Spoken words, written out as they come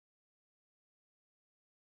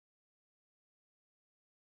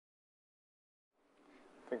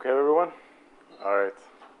Think we have everyone? All right.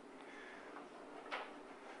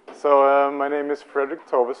 So my name is Fredrik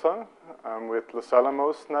Tovesson. I'm with Los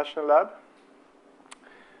Alamos National Lab.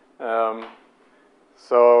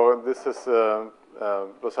 So this is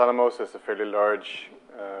Los Alamos is a fairly large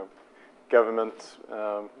government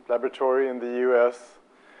laboratory in the U.S.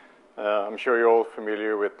 I'm sure you're all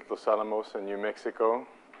familiar with Los Alamos in New Mexico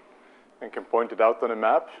and can point it out on a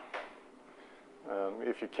map.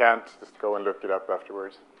 If you can't, just go and look it up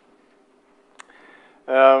afterwards.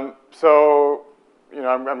 So, you know,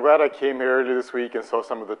 I'm glad I came here early this week and saw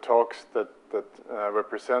some of the talks that were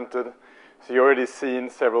presented. So you already seen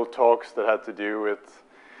several talks that had to do with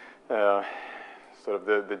sort of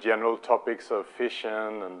the general topics of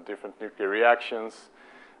fission and different nuclear reactions.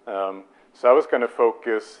 So I was going to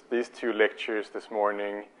focus these two lectures this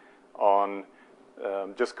morning on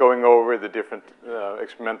just going over the different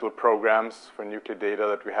experimental programs for nuclear data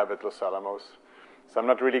that we have at Los Alamos. So I'm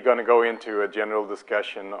not really going to go into a general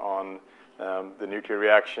discussion on the nuclear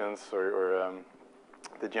reactions or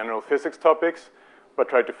the general physics topics, but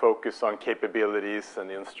try to focus on capabilities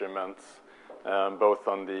and instruments, both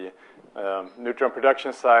on the neutron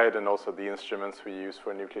production side and also the instruments we use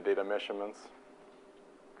for nuclear data measurements.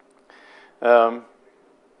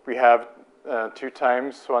 We have 2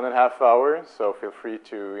 times 1.5 hours, so feel free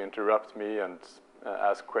to interrupt me and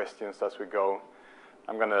ask questions as we go.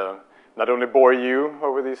 I'm going to not only bore you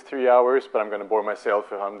over these 3 hours, but I'm going to bore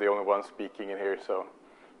myself if I'm the only one speaking in here, so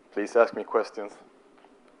please ask me questions.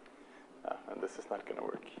 And this is not going to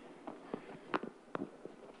work.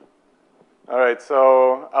 All right,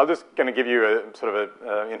 so I'll just kind of give you a sort of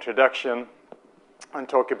an introduction and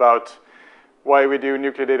talk about why we do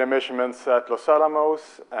nuclear data measurements at Los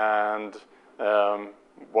Alamos and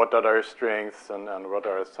what are our strengths and what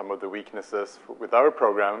are some of the weaknesses with our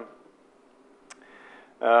program.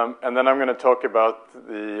 And then I'm going to talk about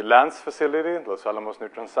the LANS facility, Los Alamos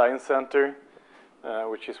Neutron Science Center,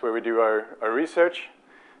 which is where we do our research.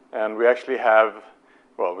 And we actually have,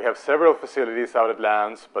 well, we have several facilities out at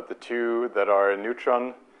LANS, but the 2 that are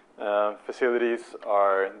neutron facilities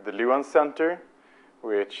are the Luan Center,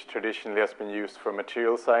 which traditionally has been used for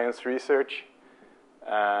material science research.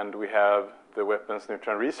 And we have the Weapons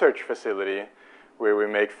Neutron Research Facility, where we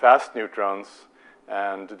make fast neutrons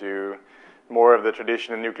and do more of the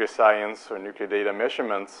traditional nuclear science or nuclear data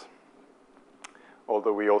measurements.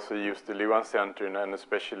 Although we also use the Luan Center, and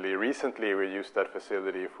especially recently we used that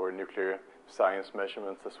facility for nuclear science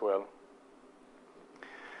measurements as well.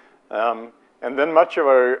 And then much of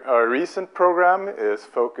our recent program is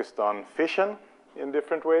focused on fission in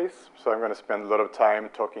different ways. So I'm going to spend a lot of time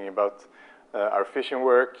talking about our fission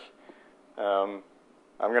work. I'm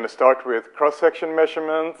going to start with cross-section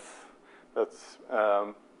measurements. That's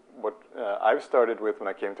what I've started with when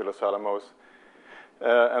I came to Los Alamos.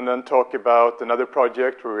 And then talk about another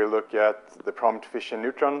project where we look at the prompt fission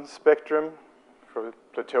neutron spectrum for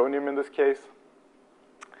plutonium in this case.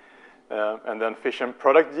 And then fission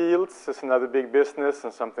product yields is another big business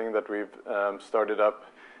and something that we've started up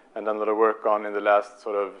and done a lot of work on in the last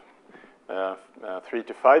sort of 3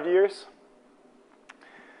 to 5 years.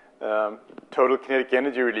 Total kinetic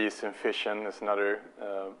energy release in fission is another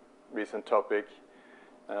recent topic.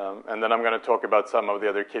 And then I'm going to talk about some of the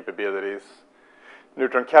other capabilities.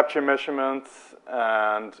 Neutron capture measurements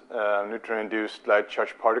and neutron-induced light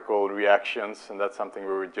charge particle reactions, and that's something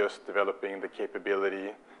where we're just developing the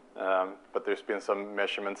capability. But there's been some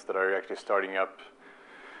measurements that are actually starting up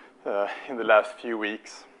in the last few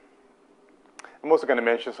weeks. I'm also going to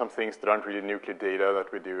mention some things that aren't really nuclear data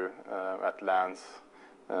that we do at LANS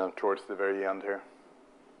towards the very end here.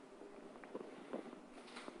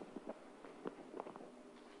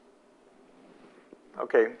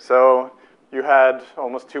 Okay, so you had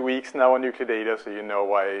almost 2 weeks now on nuclear data, so you know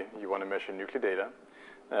why you want to measure nuclear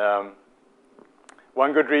data.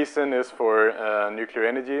 One good reason is for nuclear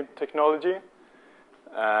energy technology.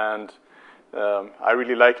 And I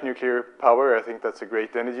really like nuclear power. I think that's a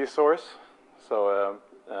great energy source. So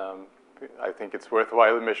I think it's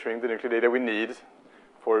worthwhile measuring the nuclear data we need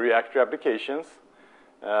for reactor applications.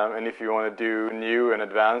 And if you want to do new and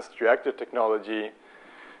advanced reactor technology,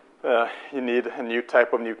 you need a new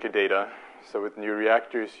type of nuclear data. So with new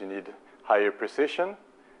reactors, you need higher precision.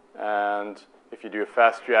 And if you do a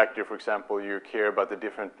fast reactor, for example, you care about the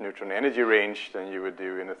different neutron energy range than you would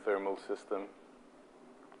do in a thermal system.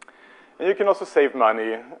 And you can also save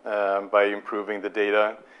money by improving the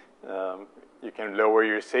data. You can lower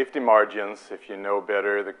your safety margins if you know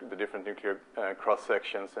better the different nuclear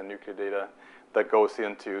cross-sections and nuclear data that goes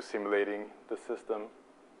into simulating the system.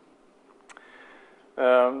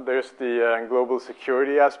 There's the global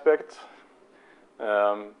security aspect.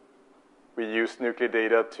 We use nuclear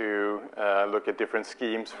data to look at different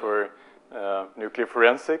schemes for nuclear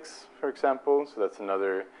forensics, for example. So that's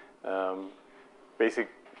another basic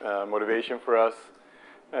motivation for us,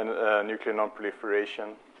 and nuclear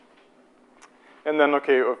non-proliferation. And then,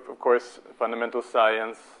 okay, of course, fundamental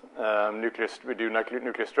science. We do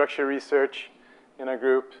nuclear structure research in our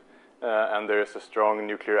group, and there's a strong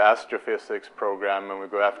nuclear astrophysics program, and we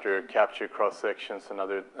go after capture cross-sections and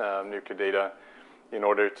other nuclear data in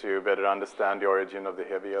order to better understand the origin of the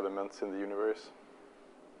heavy elements in the universe.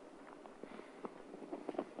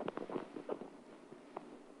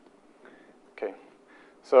 Okay,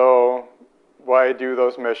 so why do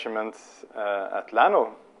those measurements at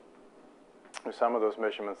LANL? Or some of those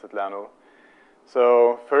measurements at LANL.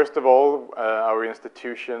 So first of all, our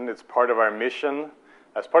institution, it's part of our mission.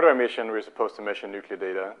 As part of our mission, we're supposed to measure nuclear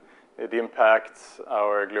data. It impacts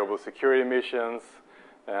our global security missions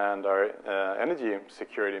and our energy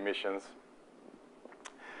security missions.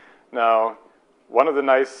 Now, one of the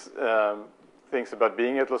nice things about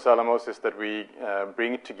being at Los Alamos is that we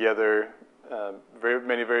bring together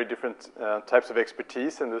very different types of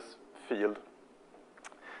expertise in this field.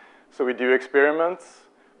 So we do experiments,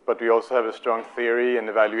 but we also have a strong theory and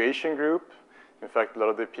evaluation group. In fact, a lot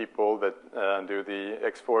of the people that do the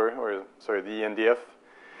the ENDF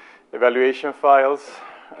evaluation files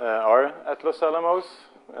are at Los Alamos,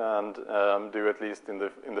 and do at least in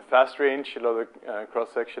the fast range a lot of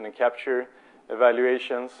cross-section and capture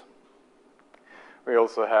evaluations. We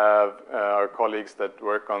also have our colleagues that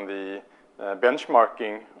work on the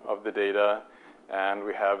benchmarking of the data, and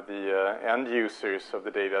we have the end users of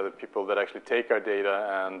the data, the people that actually take our data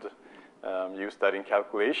and use that in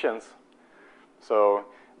calculations. So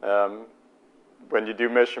when you do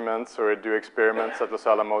measurements or do experiments at Los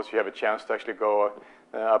Alamos, you have a chance to actually go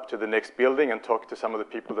up to the next building and talk to some of the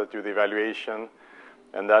people that do the evaluation.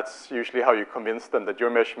 And that's usually how you convince them that your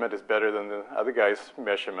measurement is better than the other guy's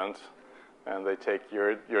measurement. And they take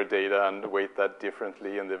your data and weight that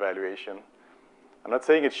differently in the evaluation. I'm not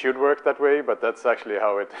saying it should work that way, but that's actually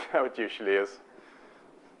how it usually is.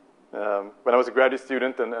 When I was a graduate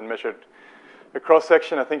student and measured a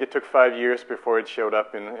cross-section, I think it took 5 years before it showed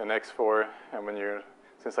up in X4. And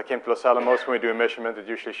since I came to Los Alamos, when we do a measurement, it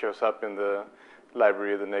usually shows up in the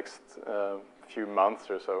library the next few months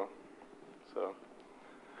or so. So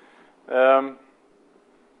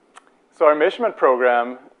our measurement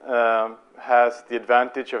program has the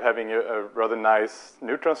advantage of having a rather nice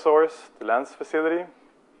neutron source, the LANS facility.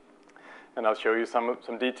 And I'll show you some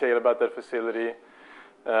detail about that facility.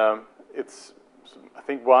 It's, I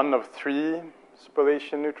think, one of 3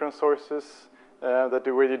 spallation neutron sources that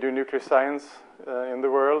really do nuclear science in the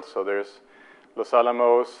world. So there's Los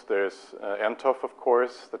Alamos, there's NTOF, of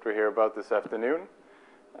course, that we hear about this afternoon,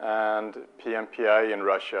 and PMPI in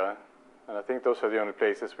Russia. And I think those are the only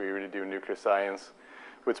places where you really do nuclear science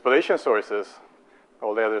with spallation sources.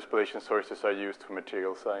 All the other spallation sources are used for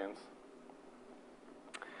material science.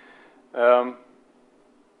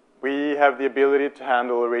 We have the ability to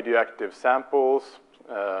handle radioactive samples,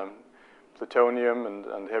 plutonium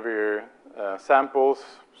and heavier samples,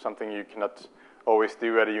 something you cannot always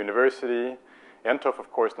do at a university. NTOF,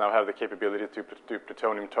 of course, now have the capability to do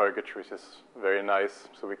plutonium targets, which is very nice,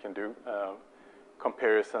 so we can do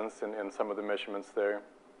comparisons in some of the measurements there.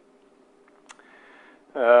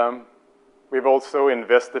 We've also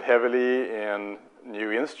invested heavily in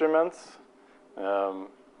new instruments.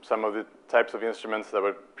 Some of the types of instruments that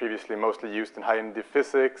were previously mostly used in high-energy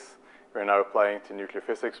physics, we're now applying to nuclear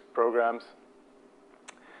physics programs.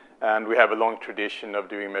 And we have a long tradition of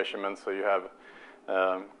doing measurements, so you have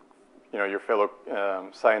your fellow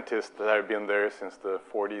scientists that have been there since the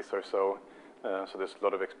 40s or so. So there's a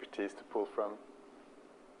lot of expertise to pull from.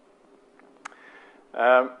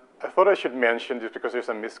 I thought I should mention, just because there's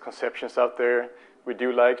some misconceptions out there, we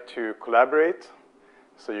do like to collaborate.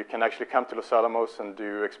 So you can actually come to Los Alamos and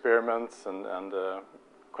do experiments and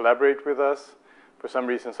collaborate with us. For some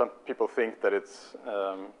reason, some people think that it's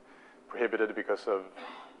prohibited because of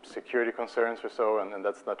security concerns or so, and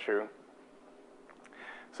that's not true.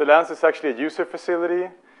 So LANS is actually a user facility.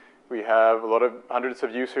 We have hundreds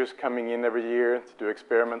of users coming in every year to do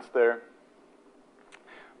experiments there,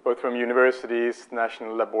 both from universities,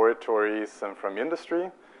 national laboratories, and from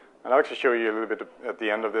industry. And I'll actually show you a little bit at the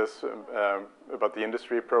end of this about the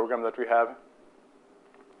industry program that we have.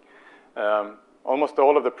 Almost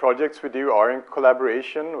all of the projects we do are in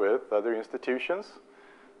collaboration with other institutions.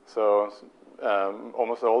 So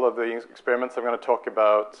almost all of the experiments I'm going to talk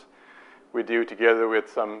about we do together with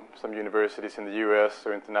some universities in the US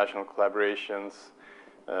or international collaborations.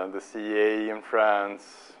 the CA in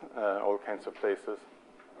France, all kinds of places.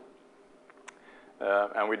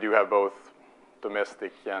 And we do have both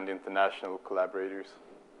domestic and international collaborators.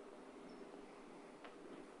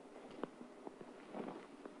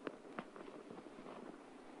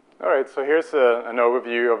 All right, so here's an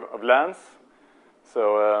overview of LANS.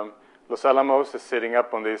 So Los Alamos is sitting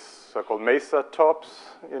up on these so-called mesa tops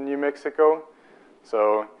in New Mexico.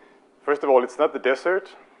 So first of all, it's not the desert.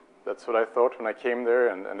 That's what I thought when I came there,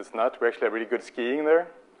 and it's not. We actually have really good skiing there.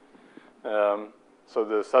 So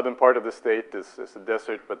the southern part of the state is a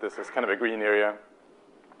desert, but this is kind of a green area.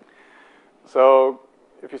 So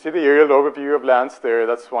if you see the aerial overview of LANS there,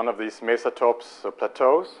 that's one of these mesa tops, so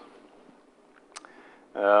plateaus.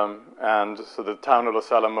 And so the town of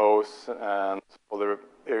Los Alamos and all the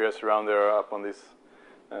areas around there are up on these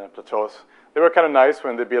plateaus. They were kind of nice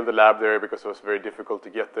when they built the lab there because it was very difficult to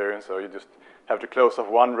get there, and so you just have to close off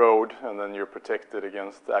one road, and then you're protected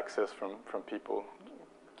against access from people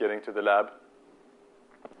getting to the lab.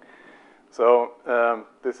 So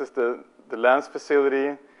this is the LANS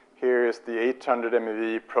facility. Here is the 800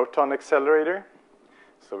 MeV proton accelerator.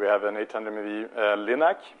 So we have an 800 MeV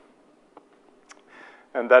LINAC.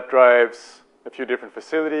 And that drives a few different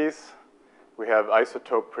facilities. We have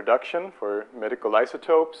isotope production for medical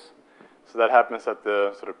isotopes. So that happens at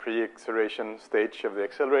the sort of pre-acceleration stage of the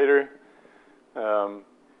accelerator.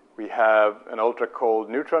 We have an ultra-cold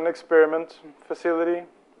neutron experiment facility.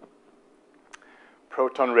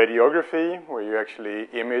 Proton radiography, where you actually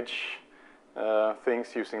image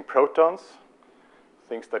things using protons.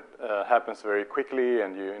 Things that happens very quickly,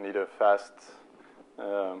 and you need a fast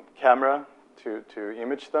camera to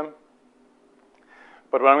image them.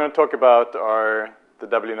 But what I'm going to talk about are the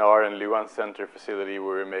WNR and Luan Center facility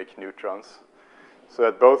where we make neutrons. So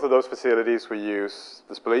at both of those facilities we use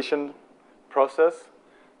the spallation process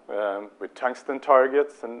with tungsten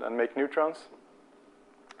targets and make neutrons.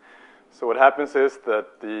 So what happens is that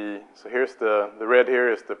so here's the red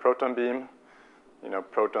here is the proton beam. You know,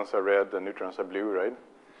 protons are red and neutrons are blue, right?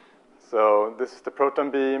 So this is the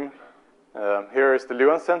proton beam. Here is the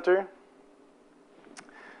Luan Center.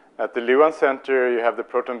 At the Luan Center, you have the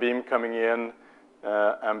proton beam coming in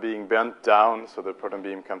and being bent down, so the proton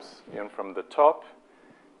beam comes in from the top.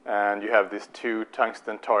 And you have these two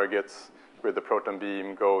tungsten targets where the proton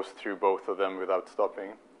beam goes through both of them without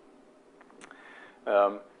stopping.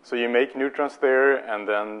 So you make neutrons there, and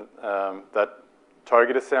then that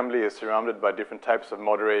target assembly is surrounded by different types of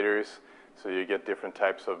moderators, so you get different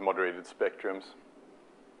types of moderated spectrums.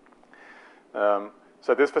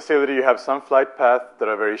 So at this facility, you have some flight paths that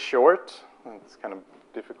are very short. It's kind of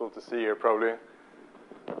difficult to see here, probably.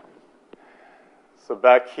 So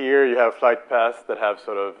back here, you have flight paths that have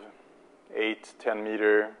sort of 8, 10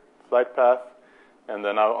 meter flight path. And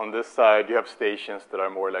then out on this side, you have stations that are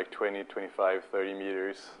more like 20, 25, 30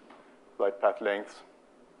 meters flight path lengths.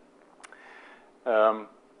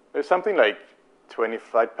 There's something like 20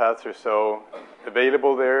 flight paths or so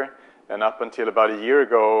available there. And up until about a year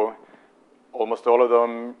ago, almost all of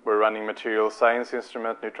them were running material science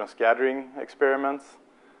instrument neutron scattering experiments,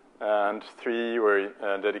 and 3 were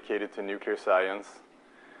dedicated to nuclear science.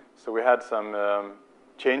 So we had some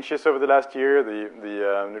changes over the last year.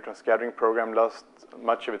 The neutron scattering program lost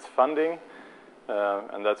much of its funding,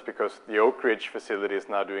 and that's because the Oak Ridge facility is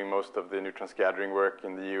now doing most of the neutron scattering work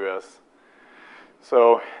in the US.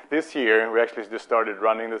 So this year, we actually just started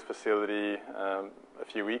running this facility a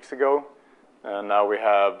few weeks ago, and now we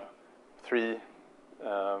have 3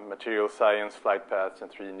 material science flight paths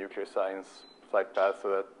and 3 nuclear science flight paths,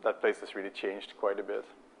 so that place has really changed quite a bit.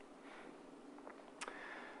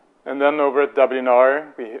 And then over at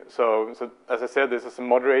WNR, so as I said, this is a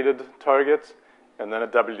moderated target, and then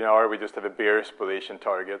at WNR we just have a bare spallation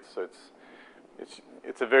target. So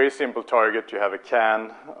it's a very simple target. You have a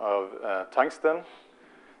can of tungsten,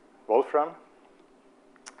 wolfram,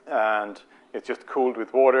 and it's just cooled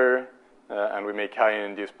with water. And we make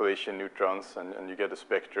high-energy spallation neutrons, and you get a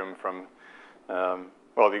spectrum from,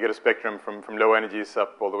 you get a spectrum from low energies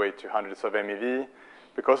up all the way to hundreds of MeV.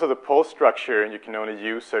 Because of the pulse structure, you can only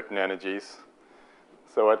use certain energies.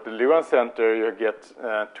 So at the Luan Center, you get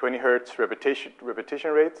 20 hertz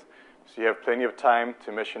repetition rate, so you have plenty of time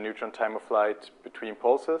to measure neutron time of flight between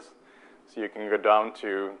pulses. So you can go down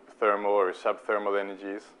to thermal or subthermal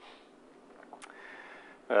energies.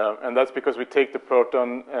 And that's because we take the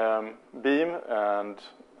proton beam and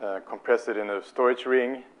compress it in a storage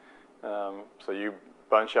ring. So you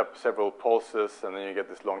bunch up several pulses, and then you get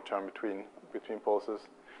this long term between pulses.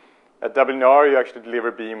 At WNR, you actually deliver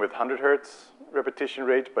beam with 100 hertz repetition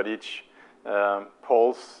rate, but each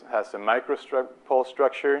pulse has a pulse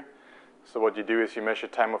structure. So what you do is you measure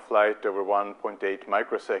time of flight over 1.8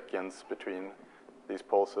 microseconds between these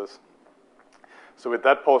pulses. So with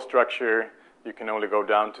that pulse structure, you can only go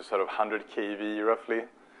down to sort of 100 keV roughly.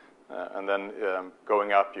 And then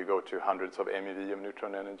going up, you go to hundreds of MeV of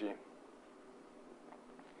neutron energy.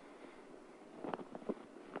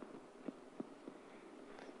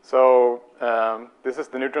 So this is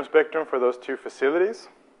the neutron spectrum for those two facilities.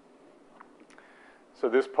 So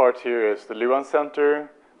this part here is the Luan Center,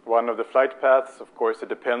 one of the flight paths. Of course, it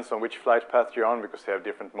depends on which flight path you're on because they have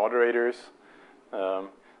different moderators.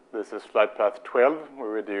 This is flight path 12,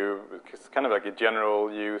 where we do, it's kind of like a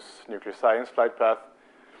general use nuclear science flight path.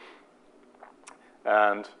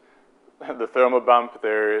 And the thermal bump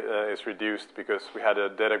there is reduced because we had a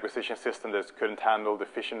data acquisition system that couldn't handle the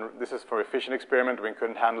fission. This is for a fission experiment. We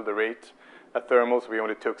couldn't handle the rate at thermals. We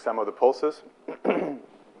only took some of the pulses.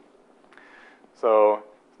 So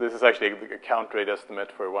this is actually a count rate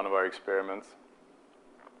estimate for one of our experiments.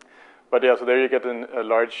 But yeah, so there you get a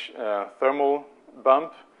large thermal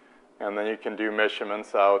bump. And then you can do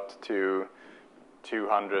measurements out to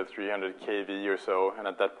 200, 300 keV or so. And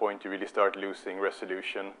at that point, you really start losing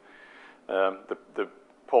resolution. The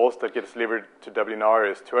pulse that gets delivered to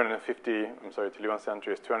WNR is 250, to Luan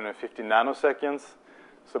Center is 250 nanoseconds.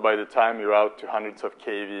 So by the time you're out to hundreds of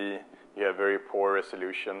keV, you have very poor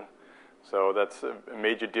resolution. So that's a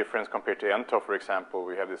major difference compared to NTOF, for example.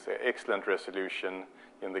 We have this excellent resolution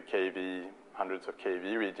in the keV, hundreds of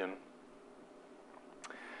keV region.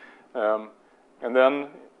 And then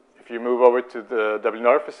if you move over to the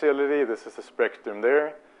WNR facility, this is the spectrum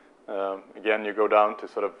there. Again, you go down to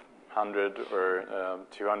sort of 100 or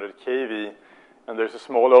 200 keV, and there's a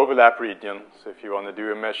small overlap region. So if you want to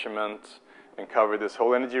do a measurement and cover this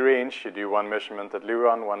whole energy range, you do one measurement at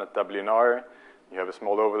Luan, one at WNR. You have a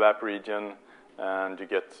small overlap region, and you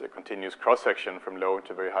get a continuous cross-section from low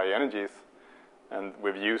to very high energies. And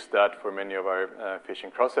we've used that for many of our fission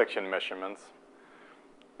cross-section measurements.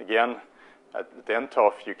 Again, at the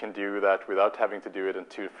NTOF, you can do that without having to do it in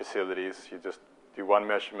two facilities. You just do one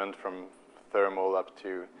measurement from thermal up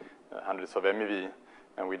to hundreds of MeV,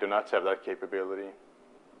 and we do not have that capability.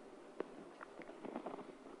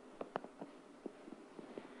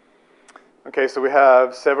 Okay, so we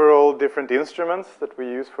have several different instruments that we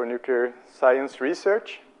use for nuclear science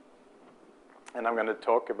research, and I'm going to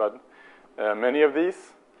talk about many of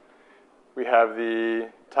these. We have the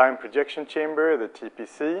time projection chamber, the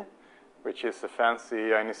TPC, which is a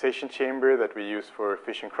fancy ionization chamber that we use for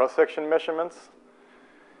fission cross-section measurements.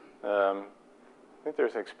 I think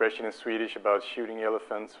there's an expression in Swedish about shooting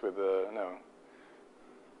elephants with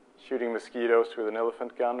shooting mosquitoes with an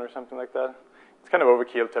elephant gun or something like that. It's kind of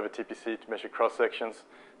overkill to have a TPC to measure cross-sections,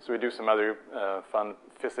 so we do some other fun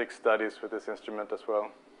physics studies with this instrument as well.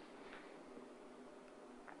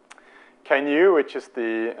 CANU, which is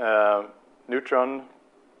the neutron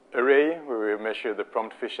array, where we measure the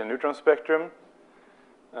prompt fission neutron spectrum,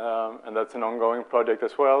 and that's an ongoing project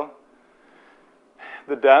as well.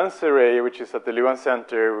 The DANCE array, which is at the Luan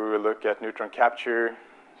Center, we will look at neutron capture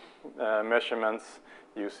measurements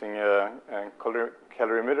using a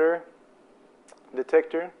calorimeter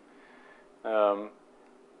detector.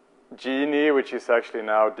 GENI, which is actually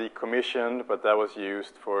now decommissioned, but that was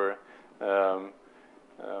used for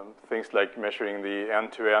things like measuring the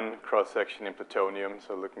N2N cross-section in plutonium,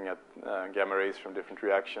 so looking at gamma rays from different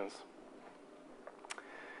reactions.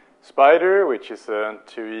 SPIDER, which is a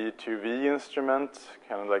 2E, 2V instrument,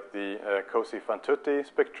 kind of like the Cosi-Fantutti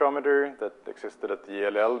spectrometer that existed at the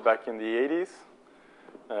LANL back in the 80s.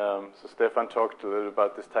 So Stefan talked a little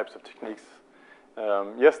about these types of techniques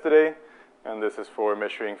yesterday, and this is for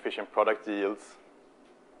measuring fission product yields.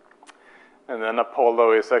 And then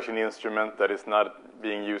Apollo is actually an instrument that is not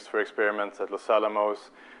being used for experiments at Los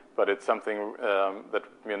Alamos, but it's something that's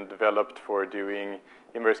been developed for doing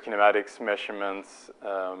inverse kinematics measurements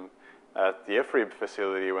at the FRIB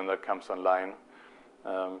facility when that comes online.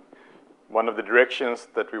 One of the directions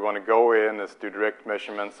that we want to go in is do direct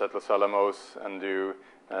measurements at Los Alamos and do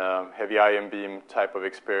heavy ion beam type of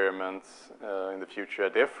experiments in the future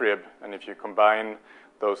at FRIB. And if you combine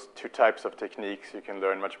those two types of techniques, you can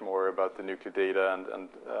learn much more about the nuclear data and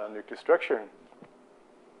nuclear structure.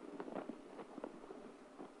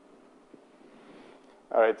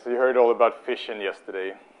 All right, so you heard all about fission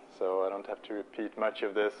yesterday, so I don't have to repeat much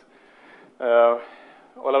of this.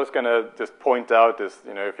 All I was going to just point out is,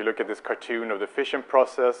 if you look at this cartoon of the fission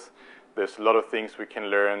process, there's a lot of things we can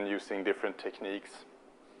learn using different techniques.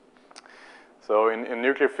 So in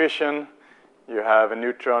nuclear fission, you have a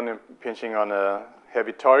neutron impinging on a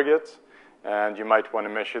heavy target, and you might want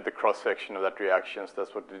to measure the cross-section of that reaction. So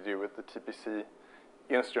that's what we do with the TPC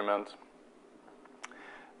instrument.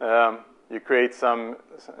 You create some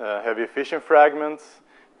heavy fission fragments,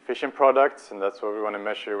 fission products, and that's what we want to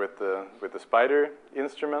measure with the spider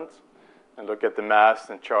instrument, and look at the mass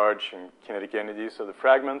and charge and kinetic energies of the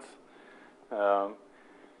fragments.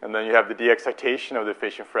 And then you have the de-excitation of the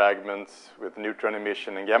fission fragments with neutron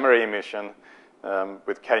emission and gamma ray emission.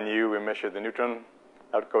 With CANU, we measure the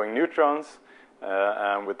outgoing neutrons.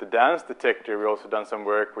 And with the dance detector, we've also done some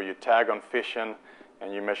work where you tag on fission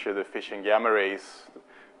and you measure the fission gamma rays,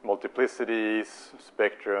 multiplicities,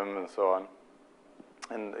 spectrum, and so on.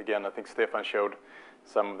 And again, I think Stefan showed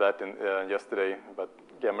some of that yesterday about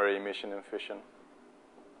gamma ray emission and fission.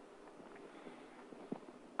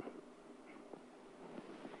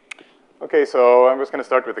 Okay, so I'm just going to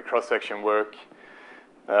start with the cross-section work.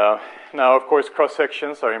 Now, of course,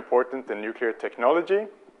 cross-sections are important in nuclear technology.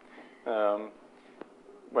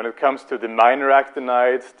 When it comes to the minor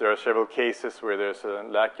actinides, there are several cases where there's a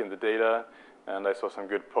lack in the data, and I saw some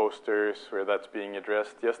good posters where that's being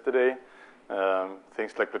addressed yesterday.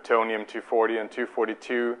 Things like plutonium-240 and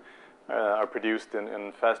 242 are produced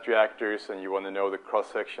in fast reactors, and you want to know the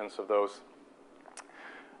cross-sections of those.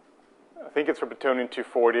 I think it's for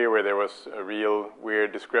plutonium-240 where there was a real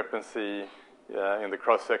weird discrepancy in the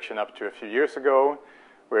cross-section up to a few years ago,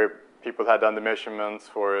 where people had done the measurements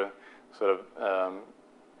for sort of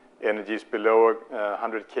energies below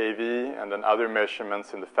 100 kV, and then other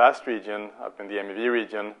measurements in the fast region, up in the MEV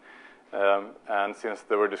region. And since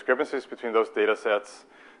there were discrepancies between those data sets,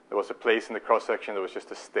 there was a place in the cross-section that was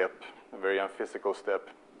just a step, a very unphysical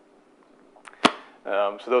step.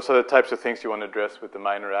 So those are the types of things you want to address with the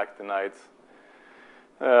minor actinides.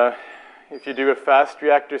 If you do a fast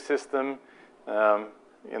reactor system,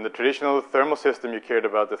 in the traditional thermal system, you cared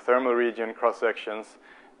about the thermal region cross-sections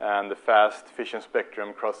and the fast fission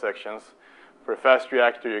spectrum cross-sections. For a fast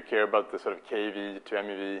reactor, you care about the sort of kV to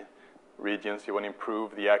MeV regions. You want to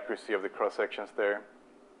improve the accuracy of the cross-sections there.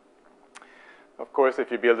 Of course,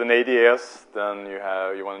 if you build an ADS, then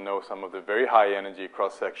you want to know some of the very high energy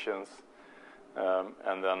cross-sections.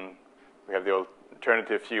 And then we have the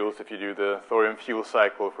alternative fuels. If you do the thorium fuel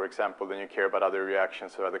cycle, for example, then you care about other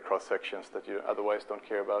reactions or other cross-sections that you otherwise don't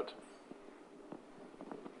care about.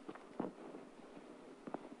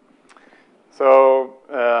 So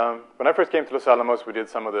when I first came to Los Alamos, we did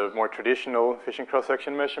some of the more traditional fission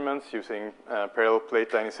cross-section measurements using parallel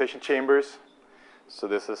plate ionization chambers. So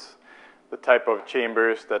this is the type of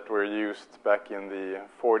chambers that were used back in the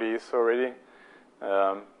 40s already.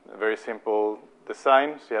 A very simple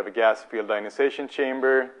design. So you have a gas field ionization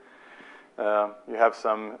chamber. You have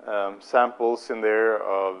some samples in there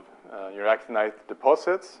of your actinide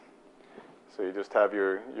deposits. So you just have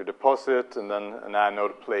your deposit and then an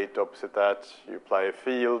anode plate opposite that. You apply a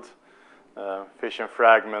field, fission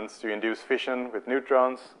fragments. You induce fission with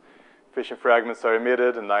neutrons. Fission fragments are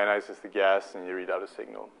emitted and ionizes the gas, and you read out a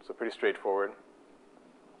signal. So pretty straightforward.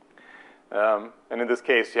 And in this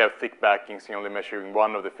case, you have thick backings. You're only measuring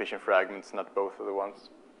one of the fission fragments, not both of the ones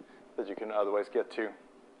that you can otherwise get to.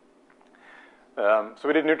 So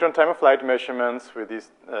we did neutron time of flight measurements with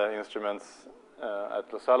these instruments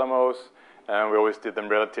at Los Alamos, and we always did them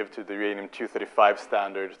relative to the uranium-235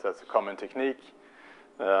 standard. That's a common technique.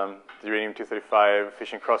 The uranium-235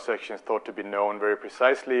 fission cross-section is thought to be known very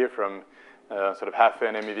precisely from sort of half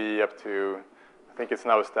an MeV up to, I think it's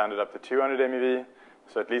now a standard up to 200 MeV.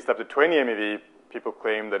 So at least up to 20 MeV, people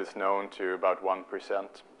claim that it's known to about 1%.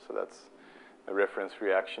 So that's a reference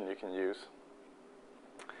reaction you can use.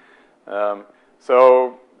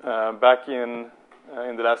 Back in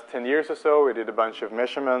the last 10 years or so, we did a bunch of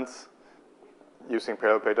measurements using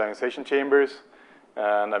parallel plate ionization chambers.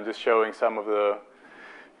 And I'm just showing some of the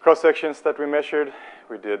cross-sections that we measured.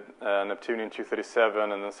 We did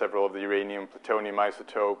Neptunium-237 and then several of the uranium-plutonium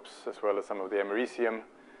isotopes, as well as some of the americium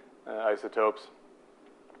isotopes.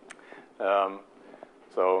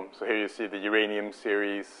 So here you see the uranium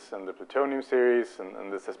series and the plutonium series,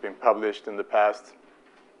 and this has been published in the past.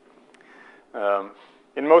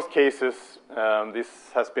 In most cases,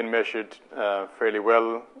 this has been measured fairly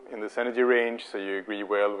well in this energy range, so you agree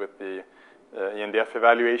well with the ENDF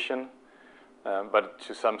evaluation, but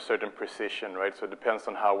to some certain precision, right? So it depends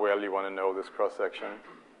on how well you want to know this cross-section.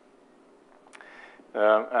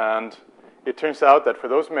 And it turns out that for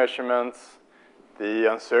those measurements,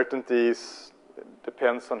 the uncertainties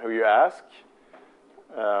depends on who you ask.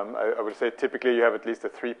 I would say typically you have at least a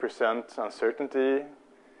 3% uncertainty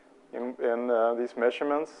in these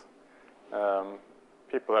measurements.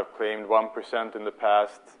 People have claimed 1% in the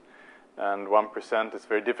past, and 1% is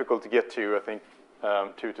very difficult to get to. I think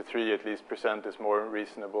 2 to 3 at least % is more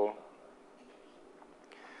reasonable.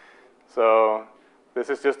 So This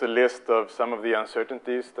is just a list of some of the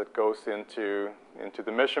uncertainties that goes into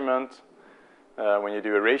the measurement. When you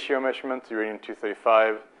do a ratio measurement,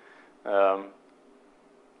 uranium-235,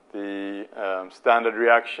 the standard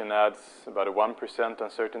reaction adds about a 1%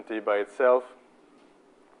 uncertainty by itself.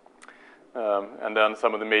 And then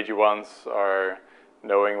some of the major ones are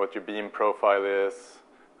knowing what your beam profile is,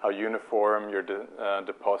 how uniform your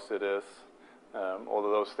deposit is. All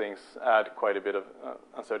of those things add quite a bit of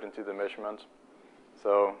uncertainty to the measurement.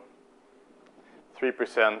 So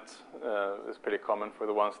 3% is pretty common for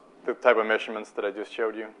the type of measurements that I just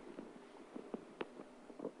showed you.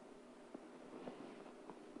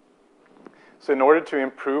 So in order to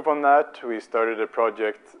improve on that, we started a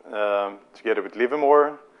project together with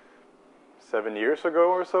Livermore 7 years ago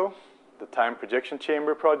or so, the Time Projection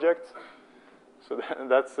Chamber project. So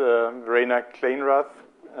that's Verena Kleinrath,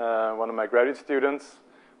 one of my graduate students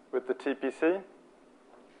with the TPC.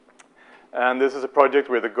 And this is a project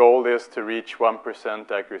where the goal is to reach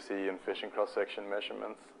 1% accuracy in fission cross-section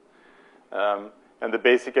measurements. And the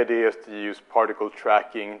basic idea is to use particle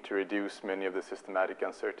tracking to reduce many of the systematic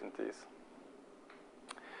uncertainties.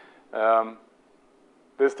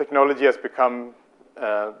 This technology has become,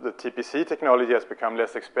 the TPC technology has become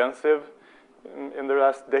less expensive in the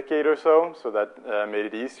last decade or so that made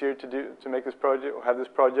it easier to make this project, or have this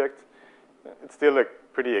project. It's still a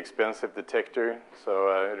pretty expensive detector, so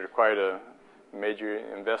it required a major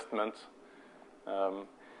investment.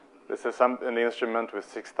 This is an instrument with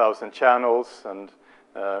 6,000 channels, and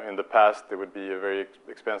in the past it would be a very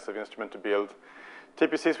expensive instrument to build.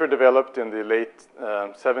 TPCs were developed in the late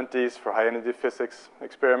 70s for high energy physics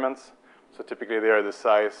experiments. So typically they are the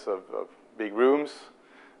size of big rooms,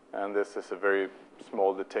 and this is a very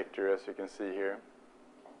small detector, as you can see here.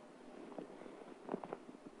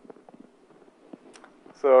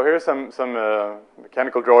 So here's some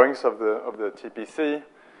mechanical drawings of the TPC.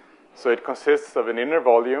 So it consists of an inner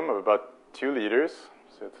volume of about 2 liters.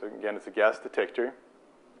 So it's a gas detector.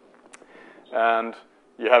 And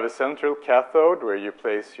you have a central cathode where you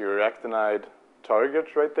place your actinide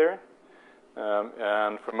target right there.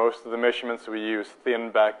 And for most of the measurements, we use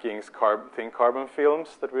thin backings, thin carbon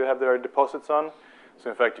films that we have their deposits on.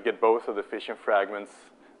 So in fact, you get both of the fission fragments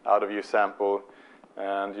out of your sample,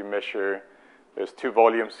 and you measure. There's 2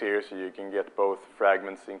 volumes here, so you can get both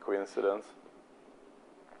fragments in coincidence.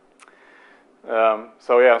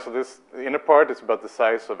 So this inner part is about the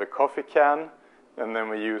size of a coffee can, and then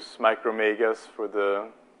we use micromegas for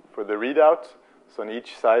the readout. So on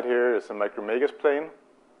each side here is a micromegas plane,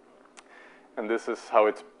 and this is how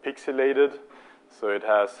it's pixelated. So it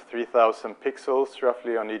has 3,000 pixels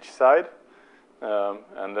roughly on each side,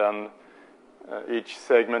 and then each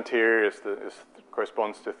segment here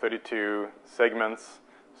corresponds to 32 segments.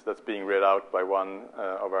 So that's being read out by one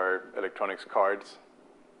of our electronics cards.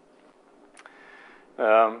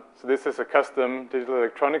 So this is a custom digital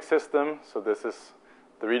electronic system. So this is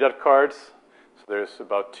the readout cards. So there's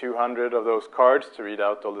about 200 of those cards to read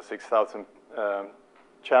out all the 6,000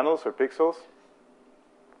 channels or pixels.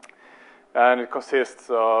 And it consists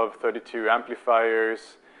of 32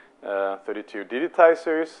 amplifiers, 32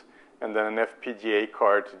 digitizers, and then an FPGA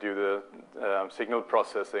card to do the signal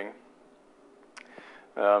processing.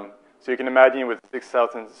 So you can imagine with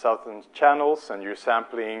 6,000 channels, and you're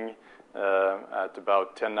sampling at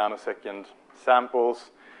about 10 nanosecond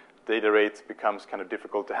samples, data rates becomes kind of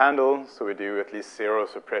difficult to handle, so we do at least 0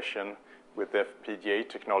 suppression with FPGA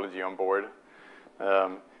technology on board.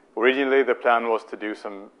 Originally, the plan was to do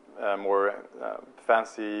some more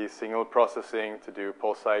fancy signal processing, to do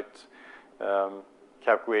pulse height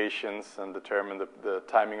calculations and determine the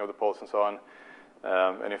timing of the pulse and so on.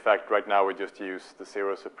 And in fact, right now we just use the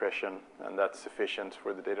 0 suppression, and that's sufficient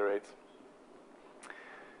for the data rates.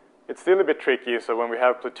 It's still a bit tricky, so when we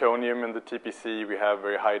have plutonium in the TPC, we have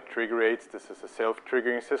very high trigger rates. This is a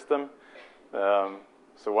self-triggering system.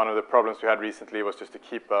 So one of the problems we had recently was just to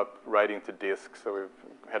keep up writing to disk, so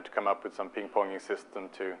we've had to come up with some ping-ponging system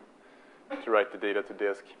to write the data to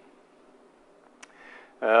disk.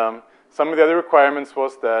 Some of the other requirements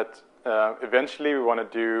was that eventually we want to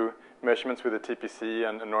do measurements with the TPC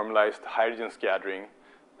and a normalized hydrogen scattering.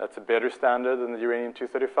 That's a better standard than the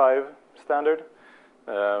uranium-235 standard.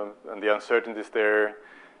 And the uncertainties there,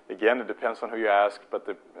 again, it depends on who you ask, but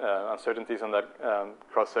the uncertainties on that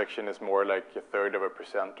cross-section is more like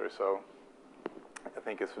 1/3% or so. I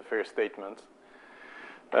think it's a fair statement.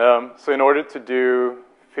 So in order to do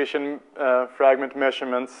fission fragment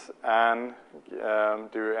measurements and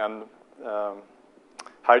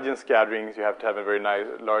hydrogen scatterings, you have to have a very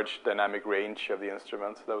large dynamic range of the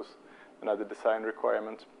instruments. That was another design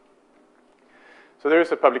requirement. So there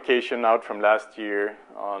is a publication out from last year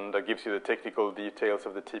that gives you the technical details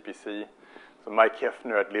of the TPC. So Mike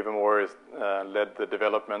Hefner at Livermore led the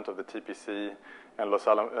development of the TPC, and Los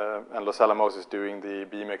Alamos is doing the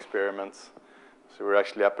beam experiments. So we're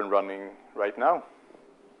actually up and running right now.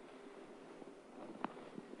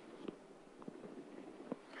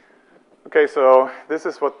 Okay, so this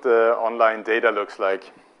is what the online data looks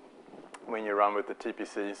like when you run with the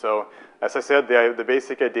TPC. So as I said, the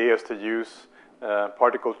basic idea is to use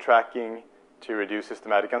particle tracking to reduce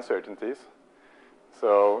systematic uncertainties.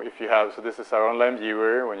 So if you have, so this is our online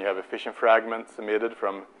viewer when you have a fission fragment emitted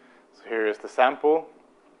from, so here is the sample,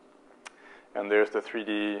 and there's the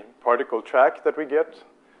 3D particle track that we get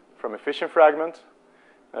from a fission fragment.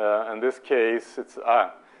 In this case, it's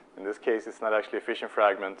not actually a fission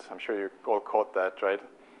fragment. I'm sure you all caught that, right?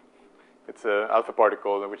 It's an alpha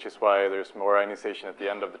particle, which is why there's more ionization at the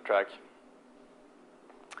end of the track.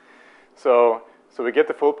 So we get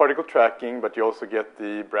the full particle tracking, but you also get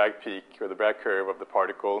the Bragg peak, or the Bragg curve of the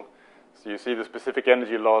particle. So you see the specific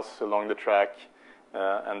energy loss along the track,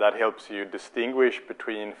 and that helps you distinguish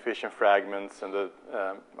between fission fragments and the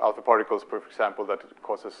alpha particles, for example, that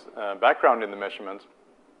causes background in the measurement.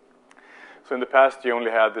 So in the past, you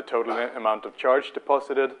only had the total amount of charge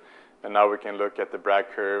deposited, and now we can look at the Bragg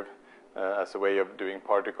curve as a way of doing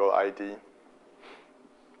particle ID.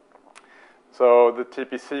 So the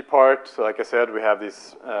TPC part, so like I said, we have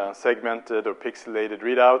these segmented or pixelated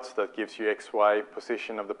readouts that gives you XY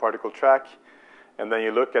position of the particle track. And then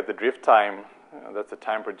you look at the drift time, that's the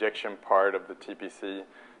time projection part of the TPC,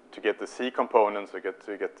 to get the C components, to get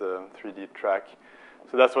the 3D track.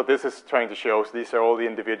 So that's what this is trying to show. So these are all the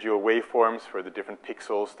individual waveforms for the different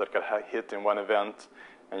pixels that got hit in one event.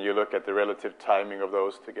 And you look at the relative timing of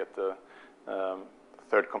those to get the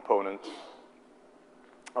third component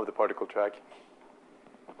of the particle track.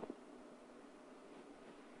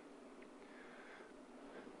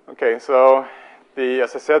 Okay, so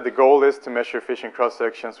as I said, the goal is to measure fission cross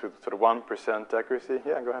sections with sort of 1% accuracy.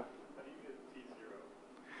 Yeah, go ahead. How do you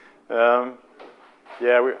get T0?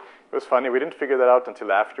 Yeah, it was funny. We didn't figure that out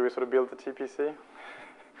until after we sort of built the TPC.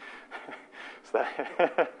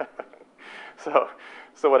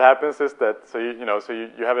 So what happens is that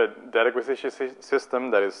you have a data acquisition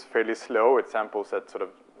system that is fairly slow. It samples at sort of,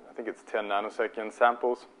 I think it's 10 nanosecond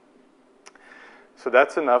samples. So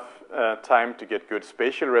that's enough time to get good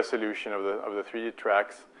spatial resolution of the 3D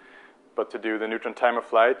tracks. But to do the neutron time of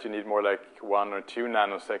flight, you need more like 1 or 2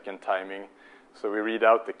 nanosecond timing. So we read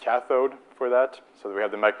out the cathode for that. So we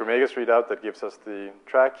have the micromegas readout that gives us the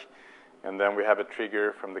track. And then we have a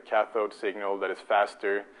trigger from the cathode signal that is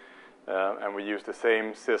faster. And we use the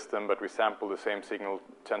same system, but we sample the same signal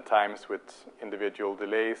 10 times with individual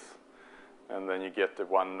delays. And then you get the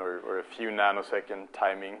 1 or a few nanosecond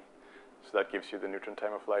timing. So that gives you the neutron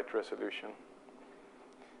time of flight resolution.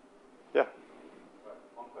 Yeah?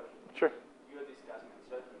 One question. Sure. You were discussing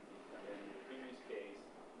uncertainties, and then in the previous case,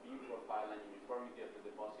 beam profile and uniformity of the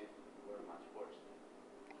deposit were much worse.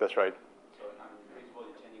 That's right. So, I mean, in principle,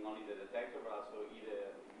 you're changing only the detector, but also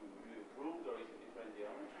either you improved or is it different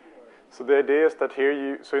geometry? Or? So the idea is that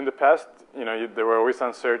here so in the past, there were always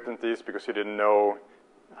uncertainties because you didn't know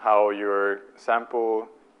how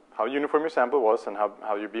uniform your sample was and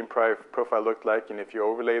how your beam profile looked like. And if you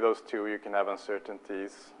overlay those two, you can have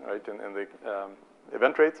uncertainties, right, in the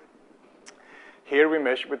event rate. Here we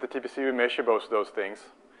measure, with the TPC, we measure both of those things.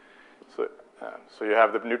 So you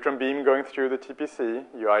have the neutron beam going through the TPC.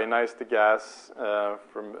 You ionize the gas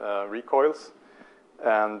from recoils.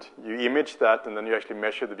 And you image that, and then you actually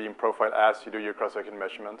measure the beam profile as you do your cross-section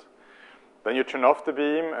measurement. Then you turn off the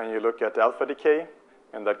beam, and you look at alpha decay.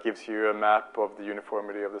 And that gives you a map of the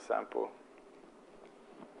uniformity of the sample.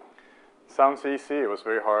 Sounds easy. It was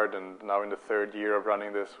very hard, and now in the 3rd year of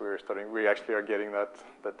running this, we actually are getting that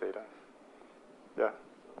data. Yeah.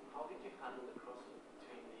 How did you handle the crosstalk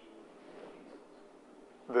between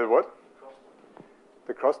the pixels? The what? Crosstalk.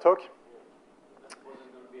 The crosstalk? Yeah. That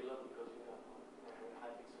wasn't going to be allowed because you have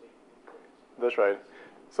high pixelated. That's right.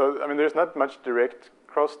 So, I mean, there's not much direct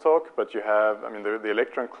crosstalk, but you have, I mean, the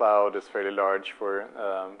electron cloud is fairly large for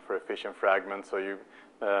a fission fragment. So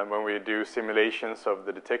when we do simulations of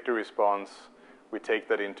the detector response, we take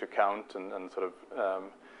that into account and sort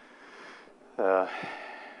of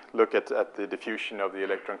look at the diffusion of the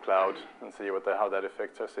electron cloud and see how that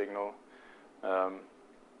affects our signal.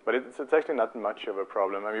 But it's actually not much of a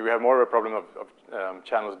problem. I mean, we have more of a problem of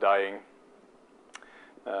channels dying.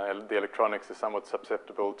 The electronics is somewhat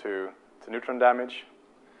susceptible to neutron damage.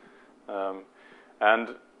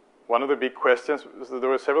 And one of the big questions, so there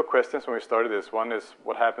were several questions when we started this. One is,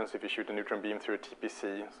 what happens if you shoot a neutron beam through a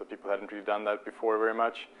TPC? So people hadn't really done that before very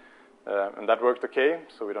much. And that worked okay,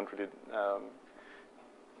 so we don't really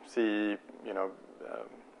see,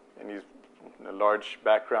 any large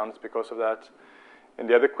backgrounds because of that. And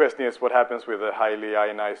the other question is, what happens with a highly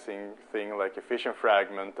ionizing thing like a fission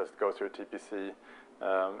fragment that goes through a TPC?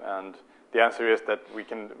 And the answer is that we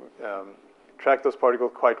can track those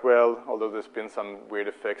particles quite well, although there's been some weird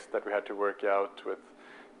effects that we had to work out with.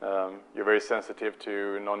 You're very sensitive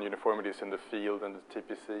to non-uniformities in the field and the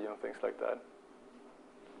TPC and things like that.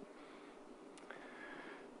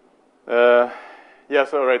 So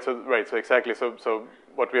exactly. So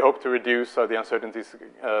what we hope to reduce are the uncertainties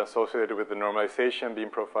associated with the normalization, beam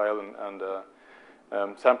profile, and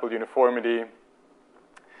sample uniformity.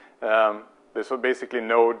 There's basically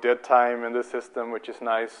no dead time in the system, which is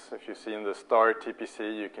nice. If you see in the star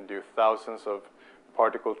TPC, you can do thousands of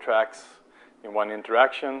particle tracks in one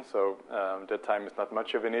interaction, so dead time is not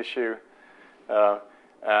much of an issue.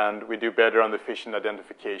 And we do better on the fission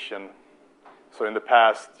identification. So in the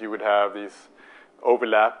past, you would have these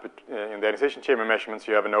overlap. In the ionization chamber measurements,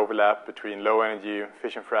 you have an overlap between low energy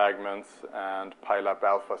fission fragments and pile-up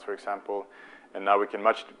alphas, for example. And now we can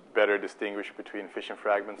much better distinguish between fission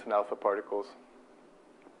fragments and alpha particles.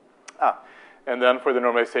 And then for the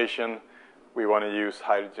normalization, we want to use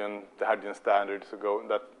hydrogen, the hydrogen standard. So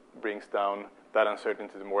that brings down that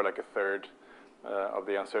uncertainty to more like a third of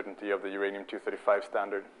the uncertainty of the uranium-235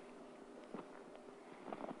 standard.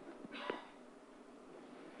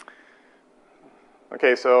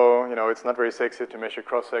 Okay, so it's not very sexy to measure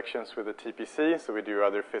cross sections with a TPC, so we do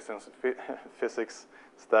other physics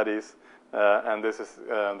studies. And this is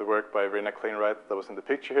the work by Rena Kleinwright that was in the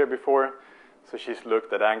picture here before. So she's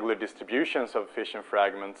looked at angular distributions of fission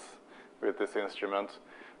fragments with this instrument.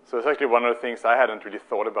 So it's actually one of the things I hadn't really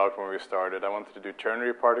thought about when we started. I wanted to do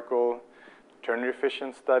ternary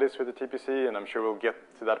fission studies with the TPC, and I'm sure we'll get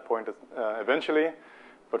to that point eventually.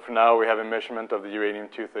 But for now, we have a measurement of the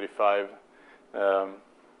uranium-235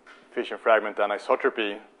 fission fragment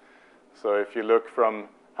anisotropy. So if you look from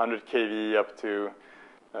 100 keV up to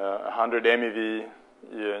 100 MeV,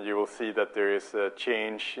 you will see that there is a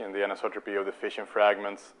change in the anisotropy of the fission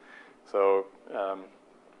fragments. So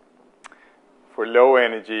for low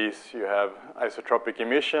energies, you have isotropic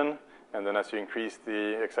emission, and then as you increase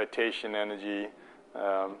the excitation energy,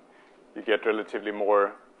 you get relatively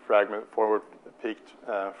more forward peaked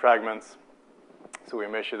fragments. So we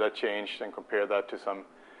measure that change and compare that to some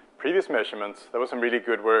previous measurements. There was some really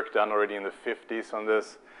good work done already in the 50s on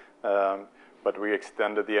this. But we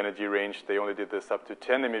extended the energy range. They only did this up to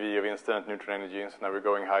 10 MeV of incident neutron energy, and so now we're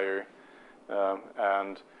going higher.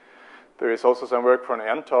 And there is also some work from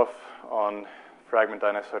NTOF on fragment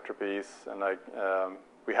anisotropies, and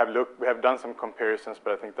we have done some comparisons,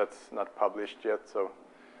 but I think that's not published yet, so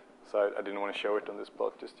I didn't want to show it on this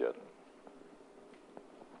plot just yet.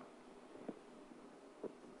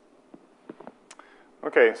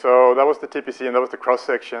 Okay, so that was the TPC, and that was the cross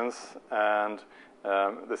sections, and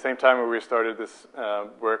at the same time when we started this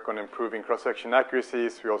work on improving cross-section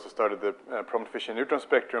accuracies, we also started the prompt fission neutron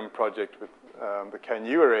spectrum project with the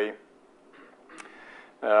KNU array.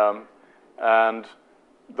 And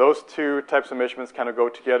those two types of measurements kind of go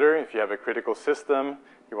together. If you have a critical system,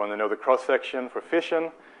 you want to know the cross-section for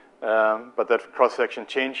fission, but that cross-section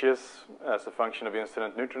changes as a function of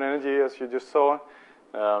incident neutron energy, as you just saw.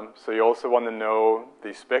 So you also want to know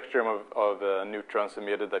the spectrum of neutrons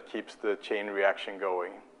emitted that keeps the chain reaction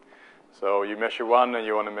going. So you measure one and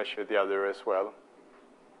you want to measure the other as well.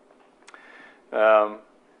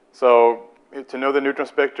 So to know the neutron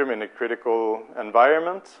spectrum in a critical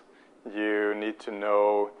environment, you need to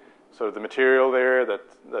know sort of the material there that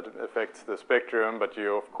affects the spectrum, but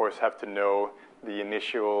you of course have to know the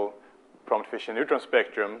initial prompt fission neutron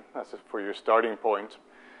spectrum for your starting point.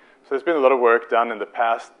 So there's been a lot of work done in the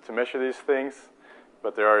past to measure these things,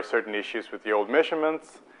 but there are certain issues with the old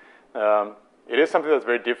measurements. It is something that's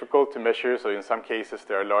very difficult to measure, so in some cases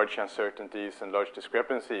there are large uncertainties and large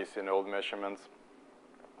discrepancies in old measurements.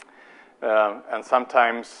 And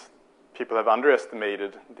sometimes people have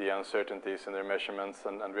underestimated the uncertainties in their measurements,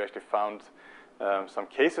 and we actually found some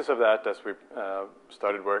cases of that as we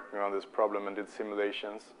started working on this problem and did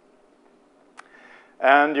simulations.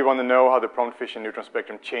 And you want to know how the prompt fission neutron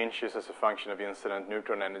spectrum changes as a function of incident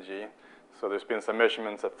neutron energy. So there's been some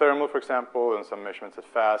measurements at thermal, for example, and some measurements at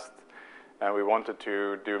fast. And we wanted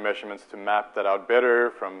to do measurements to map that out better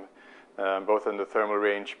from both in the thermal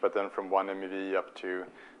range, but then from 1 MeV up to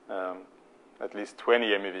at least 20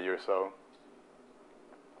 MeV or so.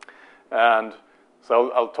 And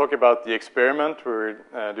So I'll talk about the experiment where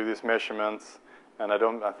we do these measurements. And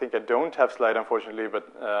I think I don't have slide, unfortunately,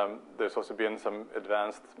 but there's also been some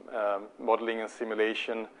advanced modeling and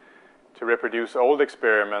simulation to reproduce old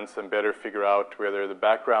experiments and better figure out whether the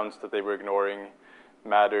backgrounds that they were ignoring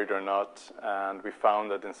mattered or not. And we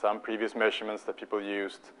found that in some previous measurements that people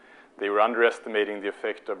used, they were underestimating the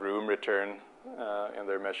effect of room return in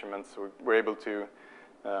their measurements. So we were able to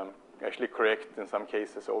actually correct, in some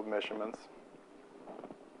cases, old measurements.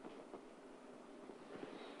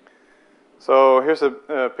 So here's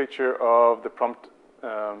a picture of the prompt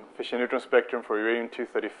fission neutron spectrum for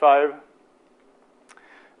uranium-235.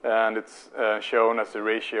 And it's shown as a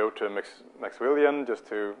ratio to Maxwellian, just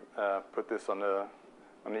to put this on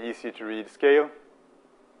an easy-to-read scale.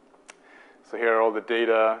 So here are all the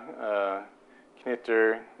data.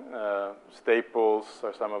 Knitter, Staples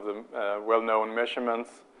are some of the well-known measurements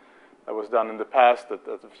that was done in the past at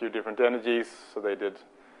a few different energies. So they did.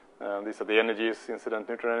 These are the energies, incident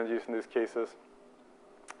neutron energies in these cases.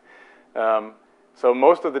 So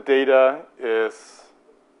most of the data is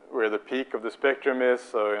where the peak of the spectrum is,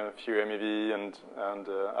 so in a few MeV and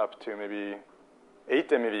up to maybe 8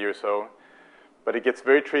 MeV or so. But it gets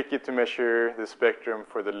very tricky to measure the spectrum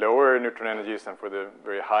for the lower neutron energies and for the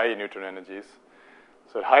very high neutron energies.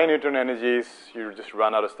 So at high neutron energies, you just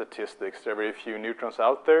run out of statistics. There are very few neutrons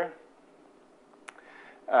out there.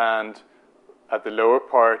 And at the lower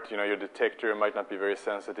part, your detector might not be very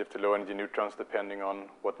sensitive to low-energy neutrons, depending on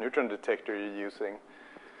what neutron detector you're using.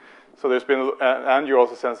 So there's been, and you're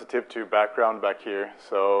also sensitive to background back here.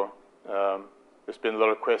 So there's been a lot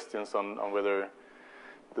of questions on whether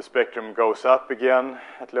the spectrum goes up again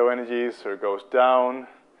at low energies or goes down.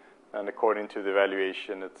 And according to the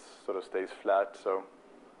evaluation, it sort of stays flat. So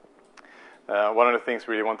one of the things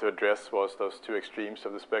we really want to address was those two extremes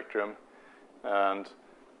of the spectrum. And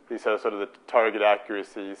these are sort of the target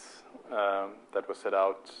accuracies that was set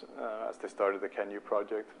out as they started the CANU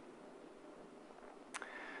project.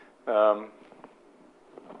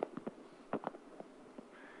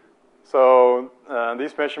 So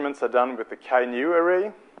these measurements are done with the CANU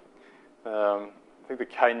array. I think the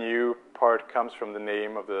CANU part comes from the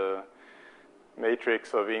name of the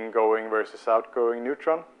matrix of ingoing versus outgoing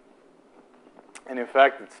neutron. And in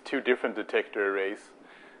fact, it's two different detector arrays.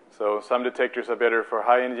 So some detectors are better for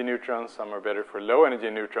high-energy neutrons, some are better for low-energy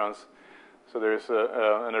neutrons. So there's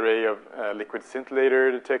an array of liquid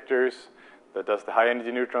scintillator detectors that does the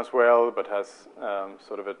high-energy neutrons well, but has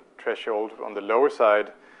sort of a threshold on the lower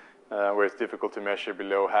side where it's difficult to measure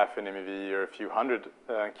below half an MeV or a few hundred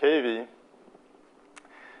keV.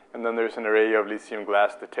 And then there's an array of lithium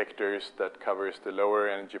glass detectors that covers the lower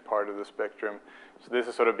energy part of the spectrum. So this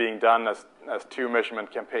is sort of being done as two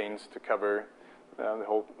measurement campaigns to cover the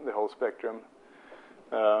whole spectrum.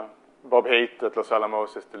 Bob Haight at Los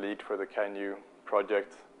Alamos is the lead for the CANU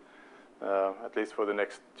project, at least for the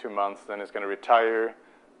next 2 months. Then he's going to retire,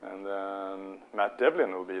 and then Matt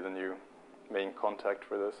Devlin will be the new main contact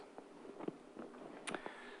for this.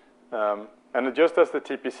 And just as the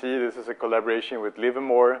TPC, this is a collaboration with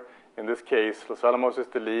Livermore. In this case, Los Alamos is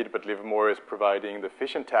the lead, but Livermore is providing the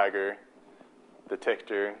fission tagger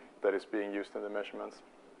detector that is being used in the measurements.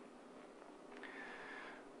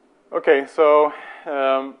 Okay, so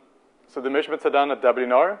the measurements are done at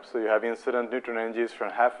WNR. So you have incident neutron energies from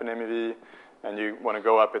half an MeV, and you want to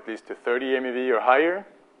go up at least to 30 MeV or higher.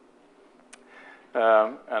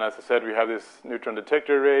 And as I said, we have this neutron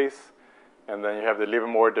detector arrays, and then you have the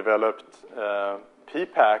Livermore developed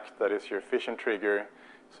P-pack that is your fission trigger.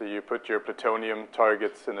 So you put your plutonium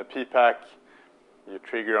targets in a P-pack, you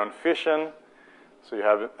trigger on fission. So you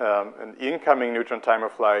have an incoming neutron time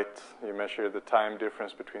of flight. You measure the time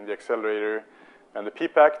difference between the accelerator and the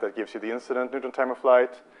P-pack. That gives you the incident neutron time of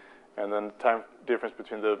flight. And then the time difference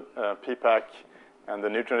between the P-pack and the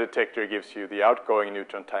neutron detector gives you the outgoing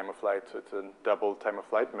neutron time of flight. So it's a double time of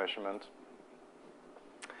flight measurement.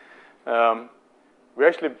 We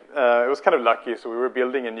actually, it was kind of lucky. So we were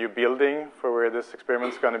building a new building for where this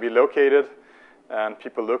experiment's going to be located. And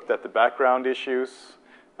people looked at the background issues.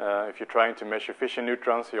 If you're trying to measure fission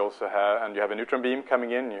neutrons, you also have, and you have a neutron beam coming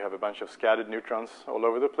in, you have a bunch of scattered neutrons all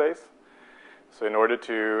over the place. So in order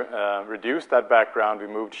to reduce that background, we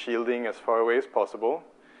moved shielding as far away as possible.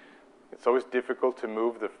 It's always difficult to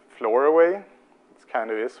move the floor away. It kind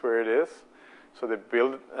of is where it is. So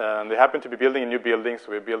they happen to be building a new building,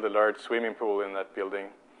 so we build a large swimming pool in that building.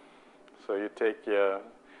 So you take a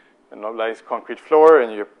nice concrete floor,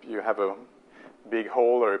 and you have a big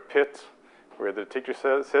hole or a pit where the detector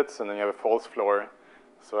sits, and then you have a false floor.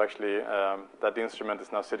 So actually, that instrument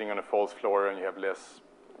is now sitting on a false floor, and you have less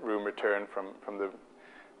room return from the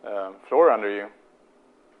floor under you.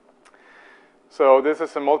 So this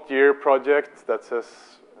is a multi-year project that says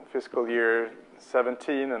fiscal year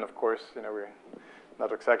 17, and of course, we're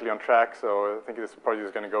not exactly on track, so I think this project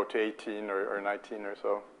is going to go to 18 or 19 or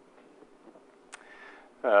so.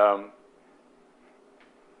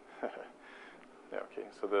 Yeah, okay,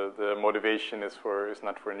 so the motivation is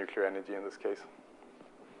not for nuclear energy in this case.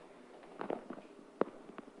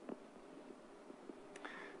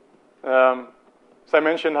 So I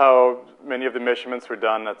mentioned how many of the measurements were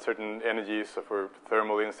done at certain energies, so for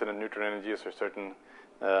thermal incident neutron energies or certain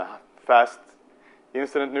fast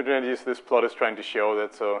incident neutron energies. This plot is trying to show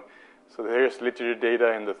that. So here's literature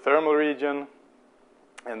data in the thermal region,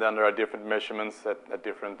 and then there are different measurements at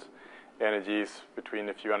different energies between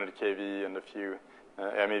a few hundred kV and a few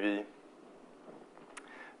MeV.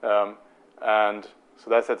 And so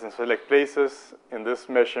that's at in select places. In this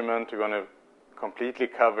measurement, we're going to completely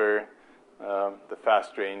cover the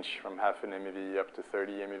fast range from half an MeV up to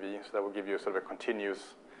 30 MeV. So that will give you sort of a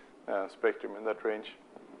continuous spectrum in that range.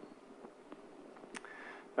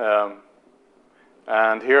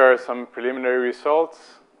 And here are some preliminary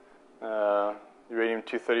results.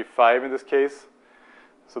 Uranium-235 in this case.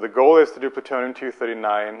 So the goal is to do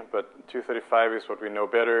plutonium-239, but 235 is what we know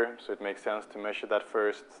better, so it makes sense to measure that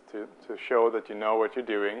first to show that you know what you're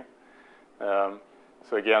doing. So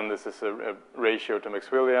again, this is a ratio to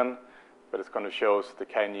Maxwellian, but it's going to show us the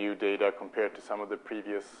kind of new data compared to some of the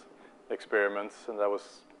previous experiments, and that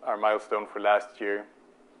was our milestone for last year.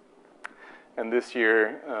 And this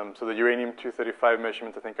year, so the uranium-235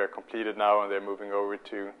 measurements, I think, are completed now, and they're moving over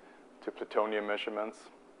to plutonium measurements.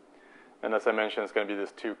 And as I mentioned, it's going to be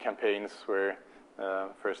these two campaigns where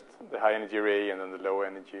first the high-energy array and then the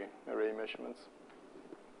low-energy array measurements.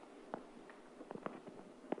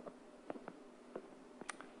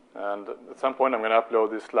 And at some point, I'm going to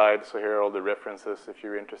upload this slide, so here are all the references if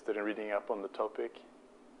you're interested in reading up on the topic.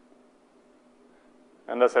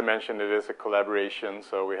 And as I mentioned, it is a collaboration,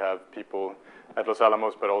 so we have people at Los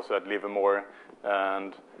Alamos, but also at Livermore,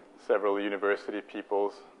 and several university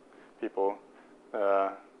people.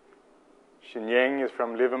 Xinyang is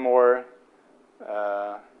from Livermore.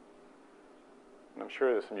 And I'm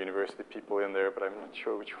sure there's some university people in there, but I'm not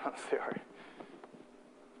sure which ones they are.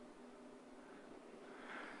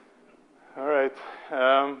 All right,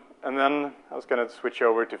 and then I was going to switch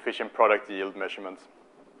over to fission product yield measurements.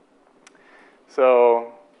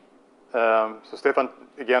 So Stefan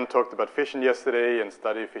again talked about fission yesterday and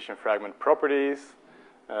studied fission fragment properties.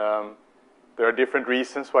 There are different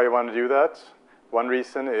reasons why you want to do that. One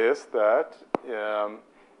reason is that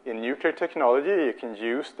in nuclear technology, you can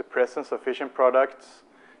use the presence of fission products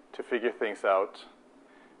to figure things out.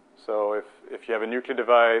 So if you have a nuclear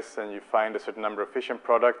device and you find a certain number of fission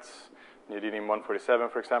products, Neodymium-147,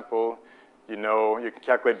 for example, you can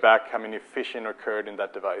calculate back how many fission occurred in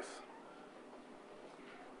that device.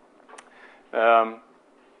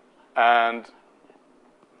 And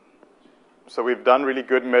so we've done really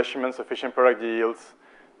good measurements of fission product yields,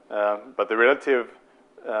 but the relative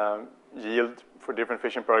yield for different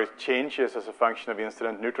fission products changes as a function of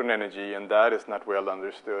incident neutron energy, and that is not well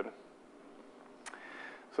understood.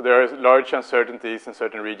 So there are large uncertainties in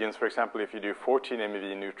certain regions. For example, if you do 14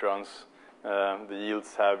 MeV neutrons, the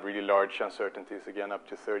yields have really large uncertainties, again up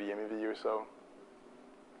to 30 MeV or so.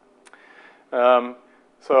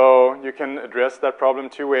 So you can address that problem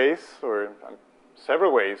two ways, or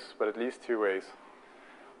several ways, but at least two ways.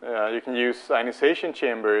 You can use ionization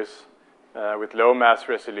chambers with low mass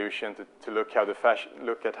resolution to look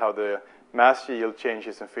at how the mass yield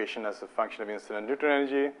changes in fission as a function of incident neutron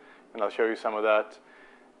energy, and I'll show you some of that.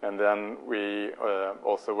 And then we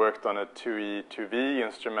also worked on a 2E, 2V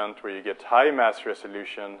instrument where you get high mass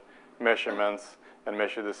resolution measurements and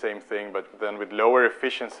measure the same thing, but then with lower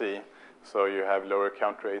efficiency, so you have lower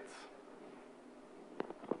count rates.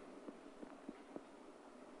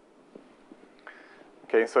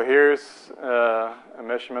 Okay, so here's a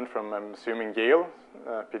measurement from, I'm assuming, Yale,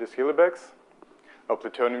 Peter Schillebeck's, of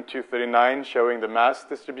plutonium-239, showing the mass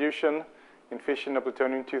distribution in fission of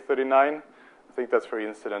plutonium-239. I think that's for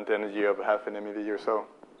incident energy of half an MeV or so.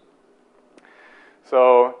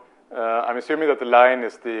 So I'm assuming that the line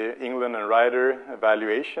is the England and Ryder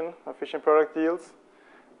evaluation of fission product yields.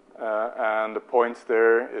 And the points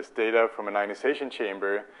there is data from an ionization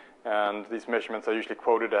chamber. And these measurements are usually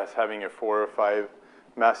quoted as having a 4 or 5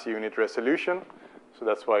 mass unit resolution. So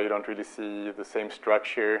that's why you don't really see the same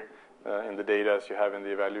structure in the data as you have in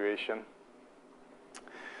the evaluation.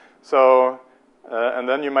 So, and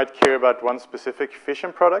then you might care about one specific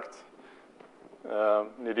fission product,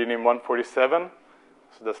 Neodymium-147.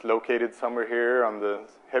 So that's located somewhere here on the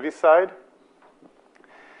heavy side.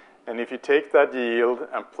 And if you take that yield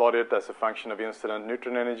and plot it as a function of incident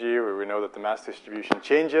neutron energy, where we know that the mass distribution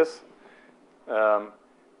changes,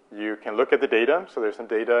 you can look at the data. So there's some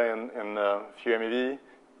data in a few MeV,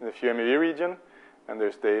 in the few MeV region, and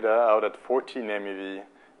there's data out at 14 MeV,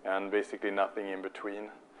 and basically nothing in between.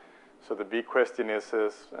 So the big question is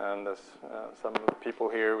and as some people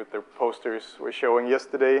here with their posters were showing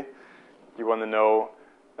yesterday, you want to know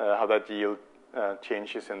how that yield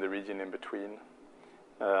changes in the region in between.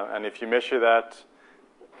 And if you measure that,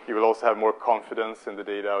 you will also have more confidence in the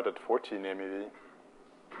data out at 14 MeV.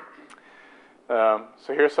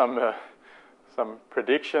 So here's some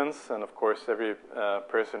predictions, and of course every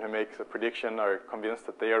person who makes a prediction are convinced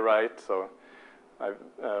that they are right. So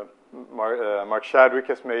Mark Chadwick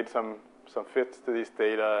has made some fits to these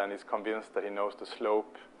data, and he's convinced that he knows the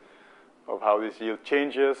slope of how this yield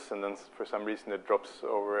changes, and then for some reason it drops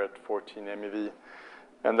over at 14 MeV.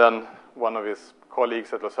 And then one of his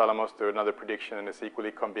colleagues at Los Alamos do another prediction and is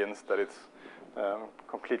equally convinced that it's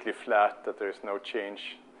completely flat, that there's no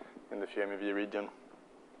change in the few MeV region.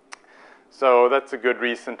 So that's a good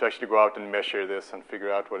reason to actually go out and measure this and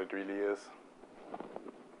figure out what it really is.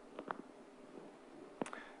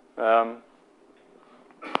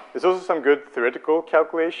 There's also some good theoretical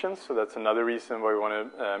calculations, so that's another reason why we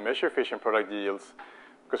want to measure fission product yields,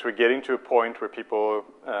 because we're getting to a point where people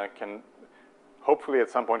can hopefully at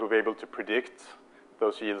some point will be able to predict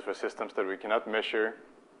those yields for systems that we cannot measure.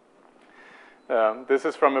 This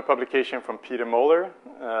is from a publication from Peter Moller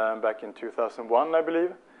back in 2001, I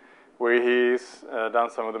believe, where he's done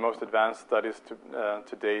some of the most advanced studies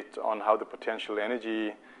to date on how the potential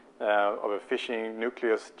energy of a fission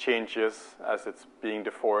nucleus changes as it's being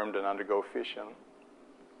deformed and undergo fission.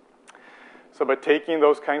 So by taking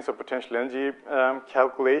those kinds of potential energy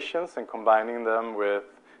calculations and combining them with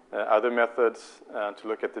other methods to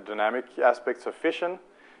look at the dynamic aspects of fission,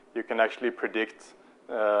 you can actually predict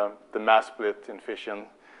the mass split in fission.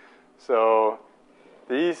 So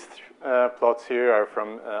these plots here are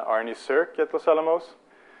from Arne Sirk at Los Alamos,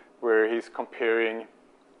 where he's comparing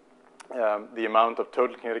the amount of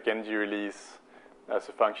total kinetic energy release as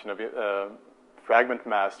a function of fragment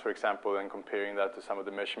mass, for example, and comparing that to some of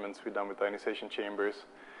the measurements we've done with ionization chambers.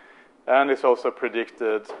 And it's also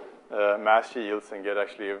predicted mass yields and get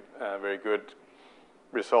actually very good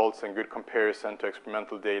results and good comparison to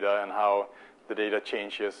experimental data and how the data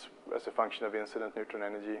changes as a function of incident neutron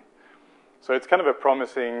energy. So it's kind of a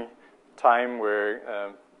promising time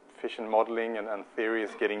where fission modeling and theory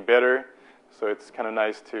is getting better. So it's kind of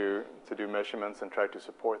nice to do measurements and try to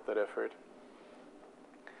support that effort.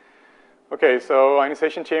 Okay, so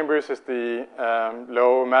ionization chambers is the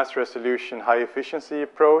low mass resolution, high efficiency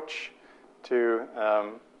approach to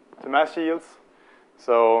mass yields.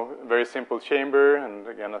 So very simple chamber, and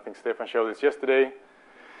again, I think Stefan showed this yesterday.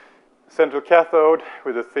 Central cathode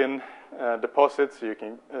with a thin deposit, so you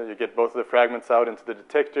get both of the fragments out into the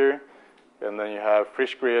detector, and then you have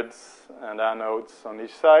frisch grids and anodes on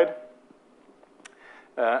each side.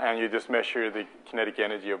 And you just measure the kinetic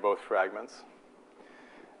energy of both fragments.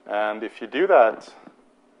 And if you do that,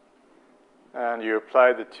 and you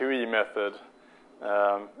apply the 2E method,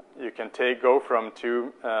 you can go from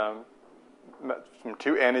two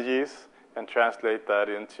energies and translate that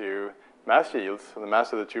into mass yields, so the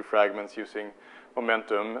mass of the two fragments using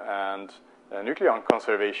momentum and nucleon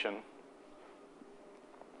conservation.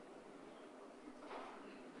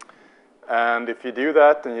 And if you do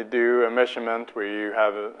that, and you do a measurement where you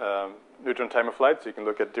have a neutron time of flight, so you can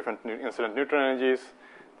look at different incident neutron energies.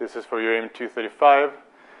 This is for uranium-235.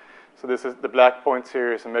 So this is the black points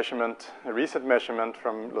here is a recent measurement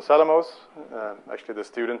from Los Alamos. Actually, the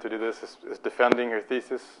student who did this is defending her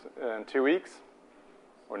thesis in 2 weeks,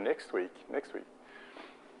 or next week.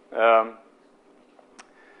 So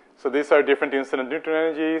these are different incident neutron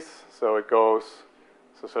energies. So it goes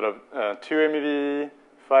sort of 2 MeV,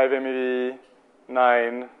 5 MeV,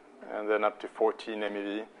 9, and then up to 14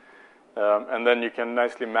 MeV. And then you can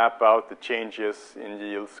nicely map out the changes in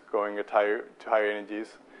yields going to higher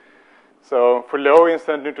energies. So for low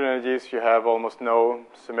incident neutron energies, you have almost no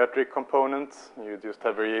symmetric components. You just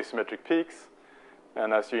have very asymmetric peaks.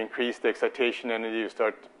 And as you increase the excitation energy, you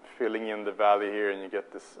start filling in the valley here, and you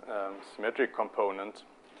get this symmetric component.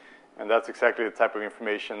 And that's exactly the type of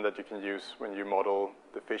information that you can use when you model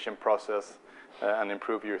the fission process and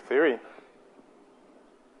improve your theory.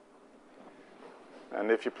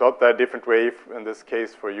 And if you plot that different way, in this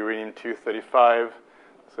case for uranium-235,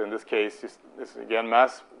 so in this case, this is again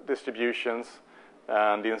mass distributions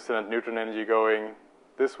and the incident neutron energy going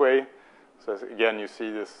this way. So again, you see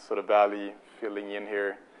this sort of valley filling in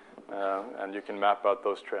here, and you can map out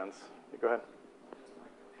those trends. Go ahead.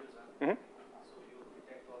 Just my confused Mm-hmm. So you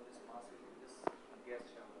detect all this masses in this gas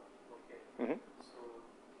chamber. Okay. Mm-hmm. So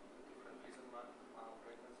different reason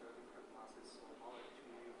fragments have different masses. So how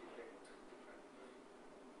actually you detect different?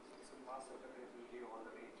 So mass separation will give all the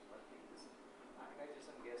range, but in this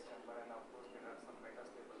ionization gas chamber, and of course there are some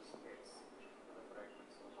metastable states for the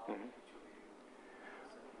fragments. So how actually you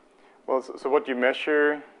Well, so what you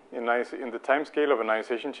measure in the time scale of an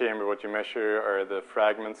ionization chamber, what you measure are the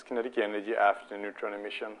fragments' kinetic energy after neutron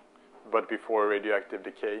emission, but before radioactive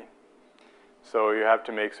decay. So you have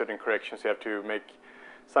to make certain corrections. You have to make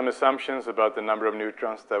some assumptions about the number of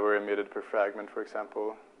neutrons that were emitted per fragment, for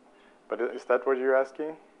example. But is that what you're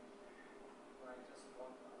asking? I just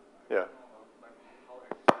want Yeah. but how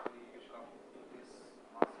actually you come to this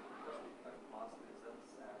mass, because different mass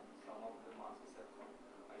results and some of the masses have some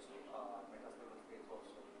metastable states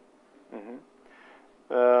also.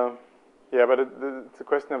 Yeah, but it's a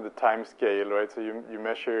question of the time scale, right? So you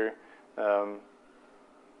measure. I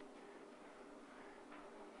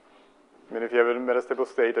mean, if you have a metastable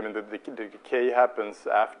state, I mean, the decay happens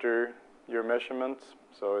after your measurement,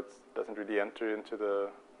 so it doesn't really enter into the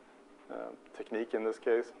technique in this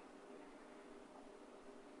case.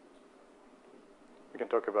 We can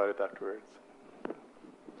talk about it afterwards.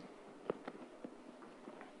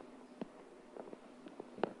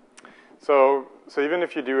 So even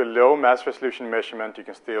if you do a low mass resolution measurement, you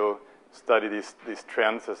can still study these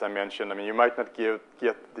trends, as I mentioned. I mean, you might not get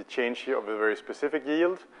the change of a very specific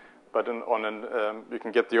yield, but you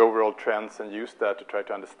can get the overall trends and use that to try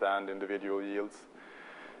to understand individual yields.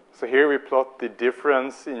 So here we plot the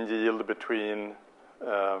difference in yield between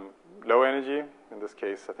low energy, in this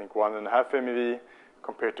case I think 1.5 MeV,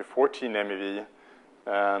 compared to 14 MeV.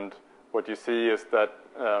 And what you see is that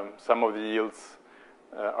some of the yields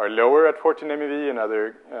are lower at 14 MeV and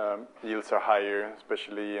other yields are higher,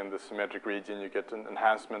 especially in the symmetric region. You get an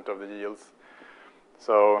enhancement of the yields.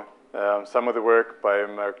 So some of the work by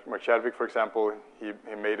Mark Chadwick, for example, he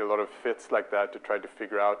made a lot of fits like that to try to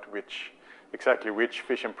figure out exactly which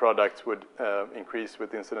fission products would increase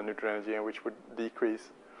with incident neutron energy and which would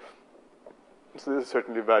decrease. So this is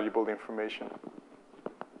certainly valuable information.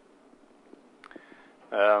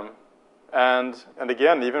 And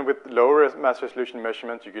again, even with lower mass resolution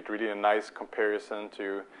measurement, you get really a nice comparison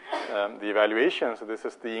to the evaluation. So this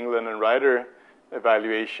is the England and Ryder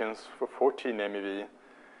evaluations for 14 MeV.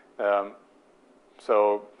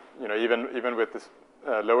 So even with this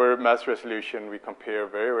lower mass resolution, we compare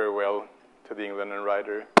very, very well to the England and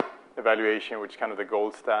Ryder evaluation, which is kind of the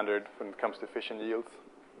gold standard when it comes to fission yields.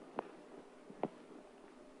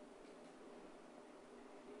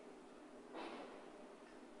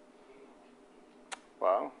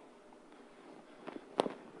 Wow.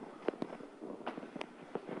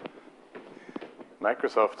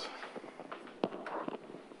 Microsoft.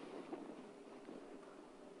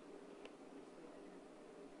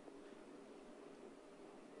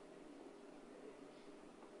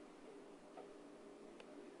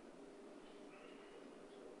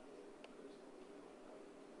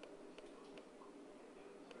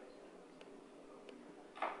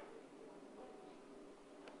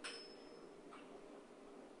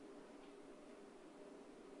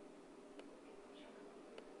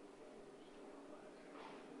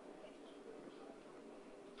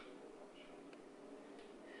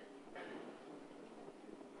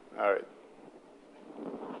 All right.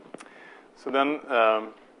 So then,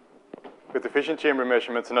 with the fission chamber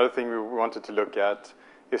measurements, another thing we wanted to look at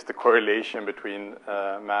is the correlation between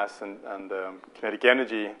mass and kinetic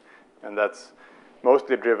energy, and that's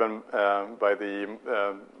mostly driven by the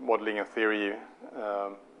modeling and theory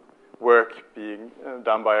work being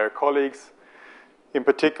done by our colleagues. In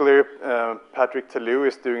particular, Patrick Talou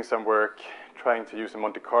is doing some work trying to use a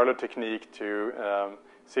Monte Carlo technique to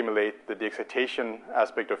simulate the de-excitation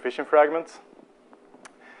aspect of fission fragments.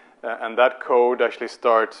 And that code actually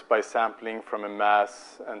starts by sampling from a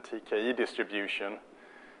mass and TKE distribution.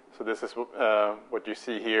 So this is what you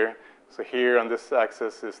see here. So here on this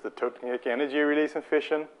axis is the total kinetic energy release in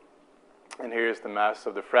fission, and here is the mass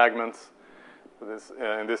of the fragments. So this,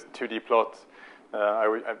 in this 2D plot, I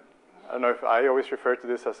don't know if I always refer to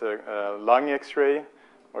this as a lung X-ray,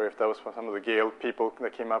 or if that was some of the Gale people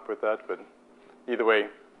that came up with that, but either way.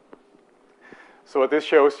 So what this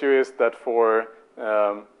shows you is that for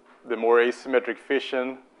the more asymmetric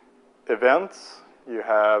fission events, you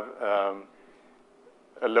have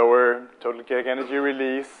a lower total kinetic energy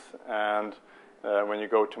release, and when you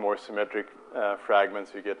go to more symmetric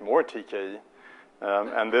fragments, you get more TKE.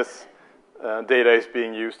 And this data is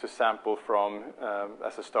being used to sample from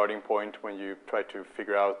as a starting point when you try to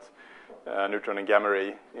figure out neutron and gamma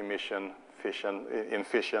ray emission fission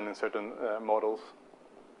in certain models.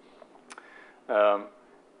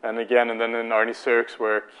 And then in Arne Sirk's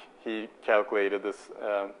work, he calculated this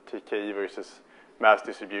TKE versus mass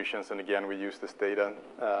distributions, and again we use this data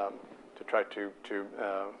to try to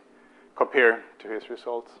compare to his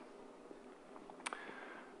results.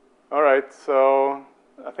 All right, so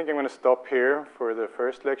I think I'm going to stop here for the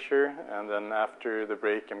first lecture, and then after the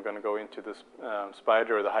break I'm going to go into this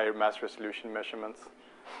spider or the higher mass resolution measurements.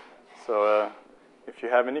 So if you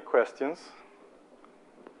have any questions,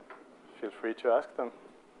 feel free to ask them.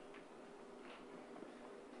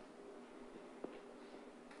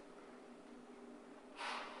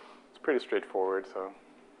 It's pretty straightforward, so.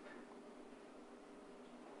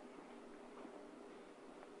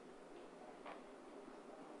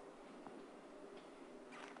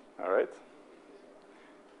 All right.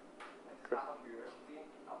 I have a curiosity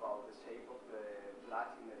about the shape of the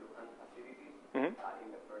flux in the Lujan facility. Mm-hmm. In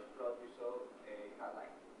the first plot you saw, it had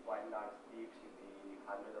like quite large peaks in the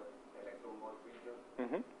 100 of electron volt region.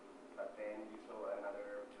 Mm-hmm. But then you saw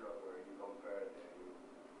another plot where you compared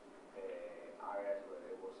the areas where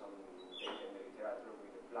there was some data in the literature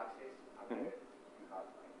with the fluxes, and Mm-hmm. you had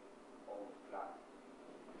like almost flat.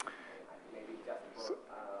 Maybe just for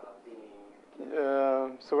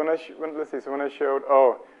thinning. So when I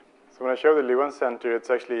showed the Leuven center, it's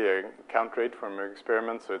actually a count rate from an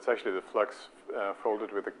experiment. So it's actually the flux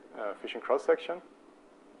folded with a fission cross section.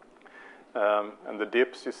 And the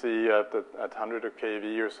dips you see at 100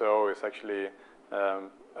 kV or so is actually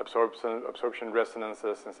absorption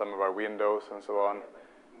resonances in some of our windows and so on.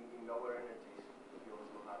 In lower energies, you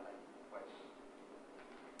also have like quite.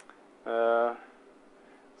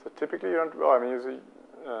 So typically you don't. Well, I mean, you see.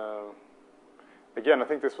 Again, I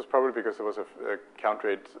think this was probably because it was a count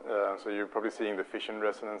rate, so you're probably seeing the fission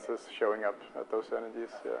resonances showing up at those energies.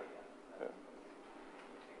 Yeah.